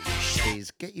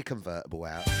is Get Your Convertible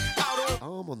Out,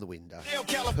 arm on the window,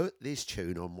 put this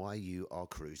tune on while you are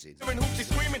cruising.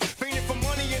 Screaming, fiending for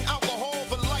money and alcohol,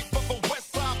 the life of a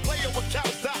West Side player with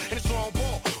cows die and a strong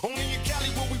ball. Only in Cali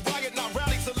will we riot, not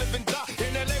rally to live and die.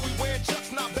 In LA we wear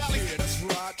chucks, not valleys. Yeah, that's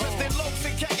right. Dressed in locs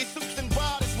and khaki suits and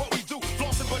ride is what we do.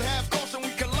 Flossing but have caution,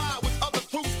 we collide with other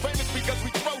troops. Famous because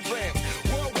we throw grams.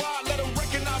 Worldwide, let them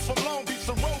recognize from Long Beach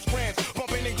to Rosecrans.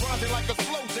 Bumping and grinding like a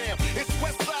slow jam. It's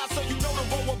West Side, so you know the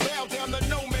road will bow down to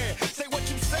no man. Say what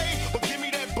you say, but give me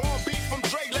that bomb beat from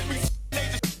Dre. Let me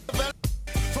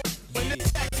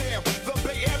the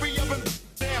Bay Area and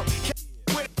down.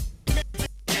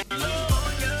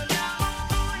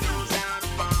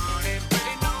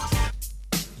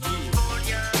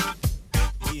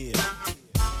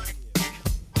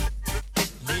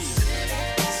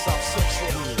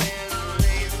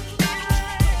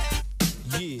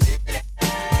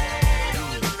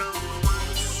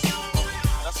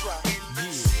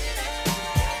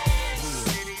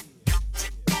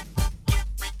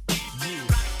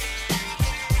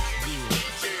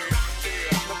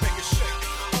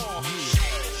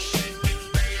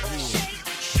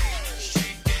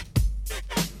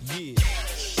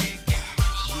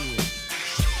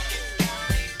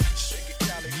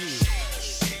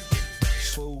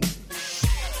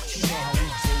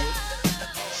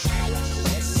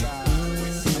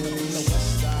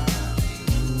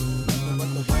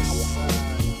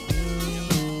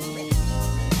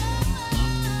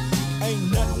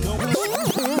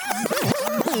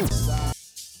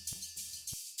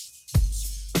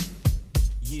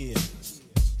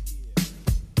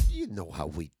 You know how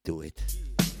we do it.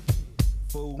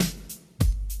 Fool.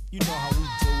 You know how we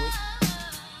do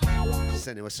it.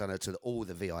 Sending a son to all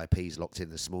the VIPs locked in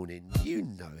this morning. You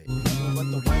know it.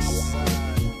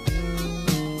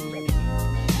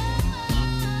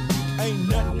 Ain't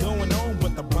nothing going on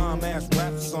but the bomb ass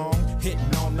rap song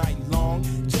hitting all night long.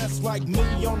 Just like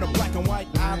me on the black and white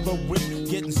ivory,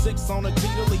 getting 6 on a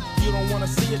G-Delete. You don't wanna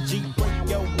see a G break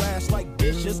your ass like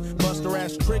dishes, bust her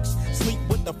ass tricks, sleep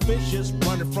with the fishes,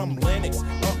 running from Lennox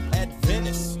up at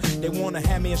Venice. They wanna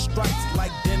have me in stripes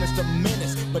like Dennis the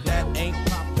Menace, but that ain't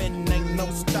poppin', ain't no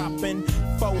stopping.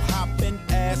 Faux hopping,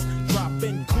 ass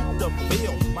dropping, Coupe de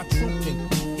Ville, my truth can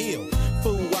heal.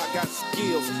 Fool, I got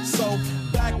skills, so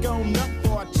back on up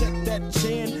before I check that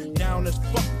chin. Down as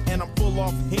fuck and I'm full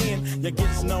off hand. You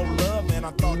gets no love and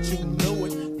I thought you knew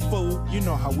it. Fool, you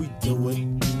know how we do it.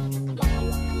 Coming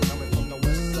from the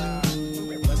west side,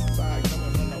 coming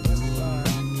from the west side.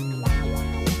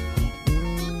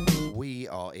 We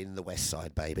are in the the West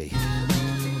Side, baby.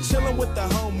 Chillin' with the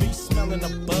homies, smelling a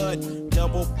bud.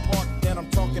 Double park, then I'm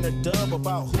talking to Dub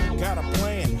about who got a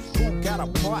plan, who got a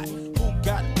plot, who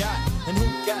got, and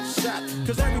who got shot.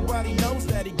 Cause everybody knows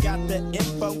that he got the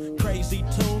info. Crazy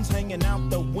tunes hanging out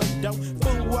the window.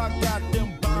 Fool, I got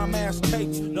them bomb-ass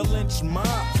tapes. The lynch mob,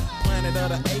 planet of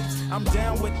the apes. I'm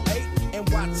down with 8, and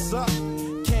what's up?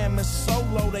 Cam and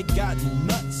Solo, they got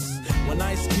nuts. When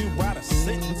Ice Cube write a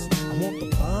sentence, I want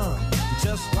the bomb.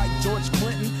 Just like George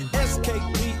Clinton,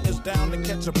 SKP is down to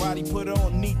catch a body, put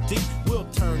on knee deep. We'll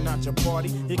turn out your party.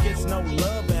 It gets no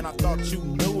love, and I thought you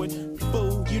knew it.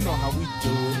 Fool, you know how we do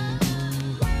it.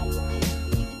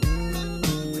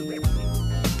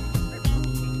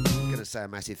 Gonna say a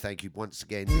massive thank you once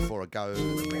again before I go.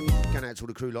 Going out to all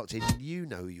the crew locked in. You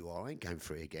know who you are. I ain't going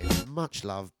through it again. Much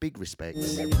love, big respect.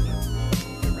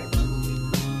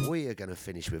 We are gonna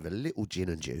finish with a little gin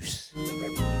and juice.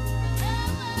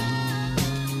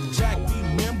 Jack B.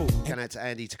 Nimble. Going out to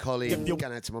Andy, to Colin. Going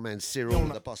out to my man Cyril,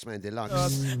 the Boss Man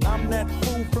Deluxe. I'm that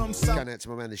fool from South. Going out to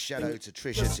my man The Shadow, to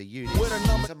Trisha, to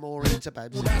Eunice, to Maureen, to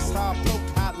Babs. That's how I poke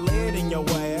hot lead in your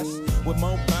ass. With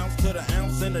more bounce to the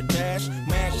ounce in the dash.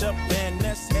 Mash up Van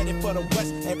Ness, headed for the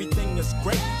west. Everything is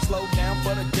great. Slow down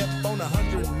for the dip on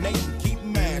 108 and keep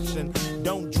mashing.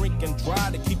 Don't drink and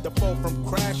drive to keep the foe from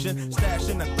crashing.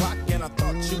 Stashing the clock, and I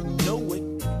thought you knew it.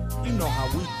 You know how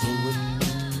we do it.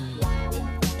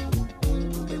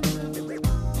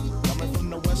 Coming from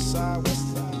the west side, west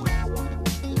side.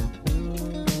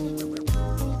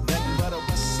 Nothing but a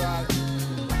west side.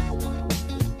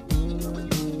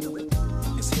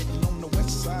 It's hitting on the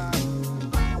west side.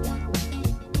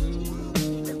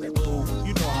 Oh,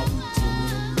 you know how we do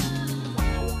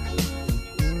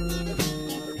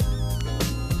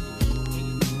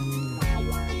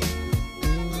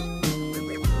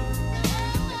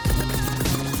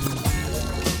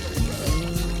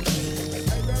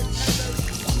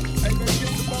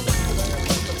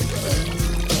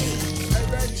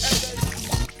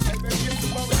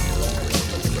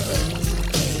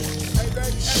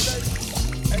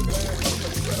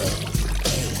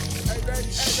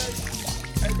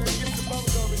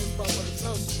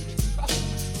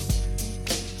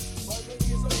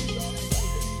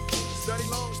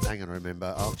Hang on,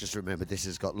 remember. I'll just remember this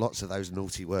has got lots of those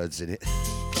naughty words in it.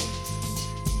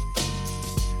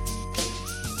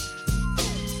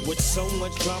 With so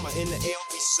much drama in the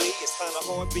LBC, it's kinda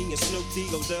hard being Snoop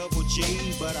D-O Double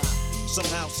G, but I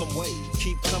somehow, some way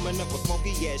keep coming up with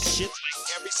funky ass shit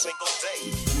like every single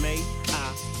day. May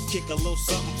I kick a little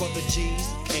something for the G's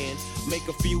and make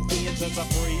a few wins as I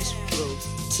breeze through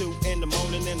 2 in the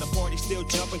morning and the party still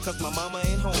jumping cause my mama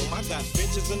ain't home. I got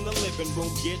bitches in the living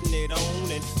room getting it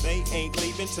on and they ain't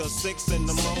leaving till 6 in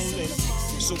the morning.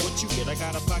 So what you get? I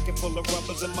got a pocket full of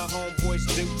rubbers and my homeboys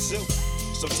do too.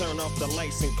 So turn off the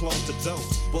lights and close the door.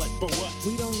 But what?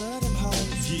 We don't let them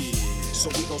hoes. Yeah. So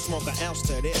we gon' smoke an ounce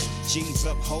to this. G's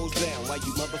up, hoes down, while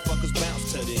you motherfuckers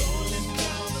bounce to this. Rolling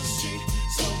down the street,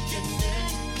 smoking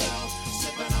in low,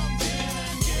 sipping on gin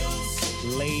and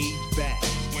gills. Laid back.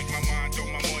 With my mind on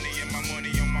my money and my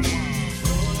money on my mind.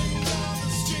 Rolling down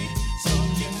the street,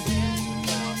 smoking in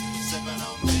low, sipping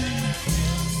on gin and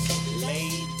gills.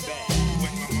 Laid back.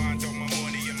 With my mind on my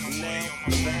money and my money on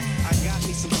my mind. I got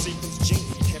me some sequins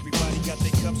jeans. Everybody got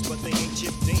their cups, but they ain't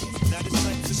chipped in. Now this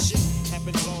type of shit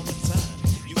happens all the time.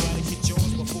 You gotta get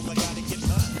yours before I gotta get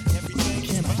mine. Everything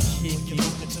is fine when you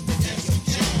listen to the radio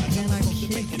show. Can I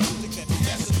kick it?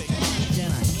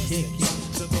 Can I kick it?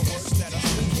 To the words that I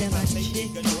speak. Can I kick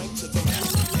it?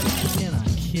 Can I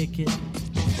kick it?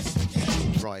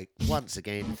 Right, once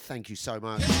again, thank you so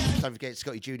much. Don't forget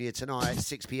Scotty Jr. tonight,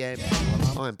 6 p.m.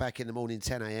 I'm back in the morning,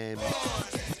 10 a.m.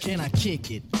 Can I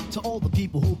kick it? To all the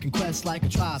people who can quest like a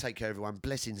tribe. Take care, everyone.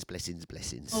 Blessings, blessings,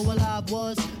 blessings. Oh, well, I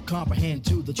was comprehend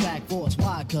to the track force.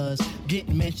 Why? Cause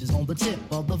getting mentions on the tip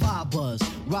of the vibe buzz.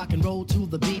 Rock and roll to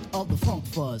the beat of the funk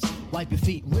fuzz. Wipe your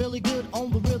feet really good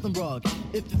on the rhythm rug.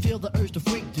 If you feel the urge to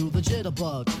freak, do the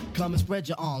jitterbug. Come and spread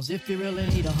your arms if you really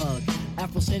need a hug.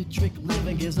 Afrocentric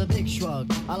living is a big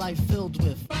shrug. A life filled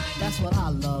with, that's what I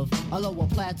love. A lower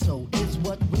plateau is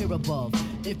what we're above.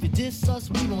 If you diss us,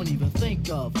 we won't even think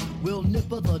of. We'll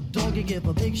nipper the dog and give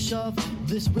a big shove.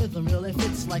 This rhythm really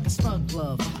fits like a snug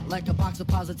glove. Like a box of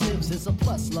positives, it's a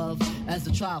plus love. As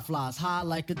the trial flies high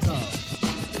like a dove.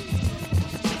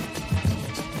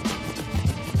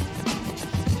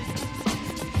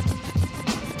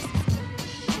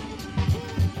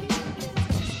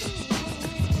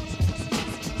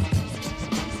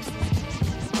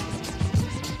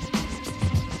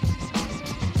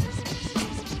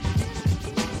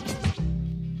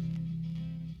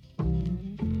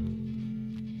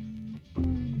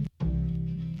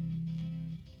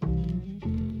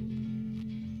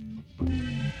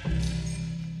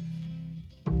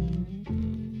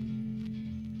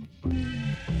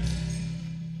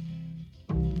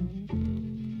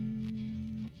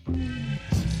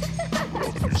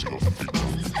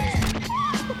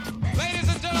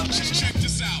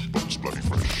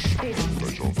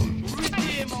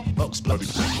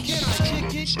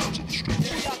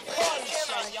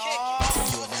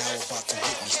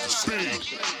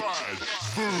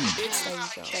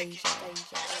 Can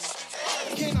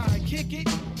I kick it?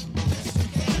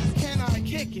 Can I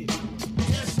kick it?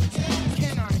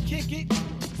 Can I kick it?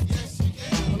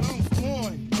 Well, I'm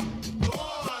born.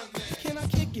 Can I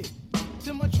kick it?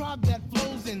 To my tribe that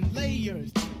flows in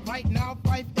layers. Right now,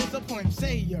 Fife is a point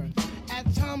sayer.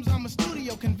 At times, I'm a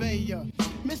studio conveyor.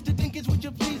 Mr. Dinkins, would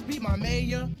you please be my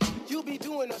mayor? You'll be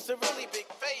doing us a really big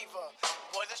favor.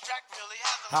 Boy, this track really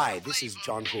has a Hi, this is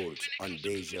John Holt on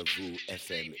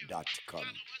DejaVuFM.com.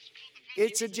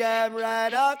 It's a jam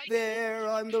right out there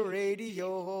on the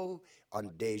radio on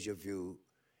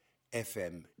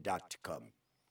DejaVuFM.com.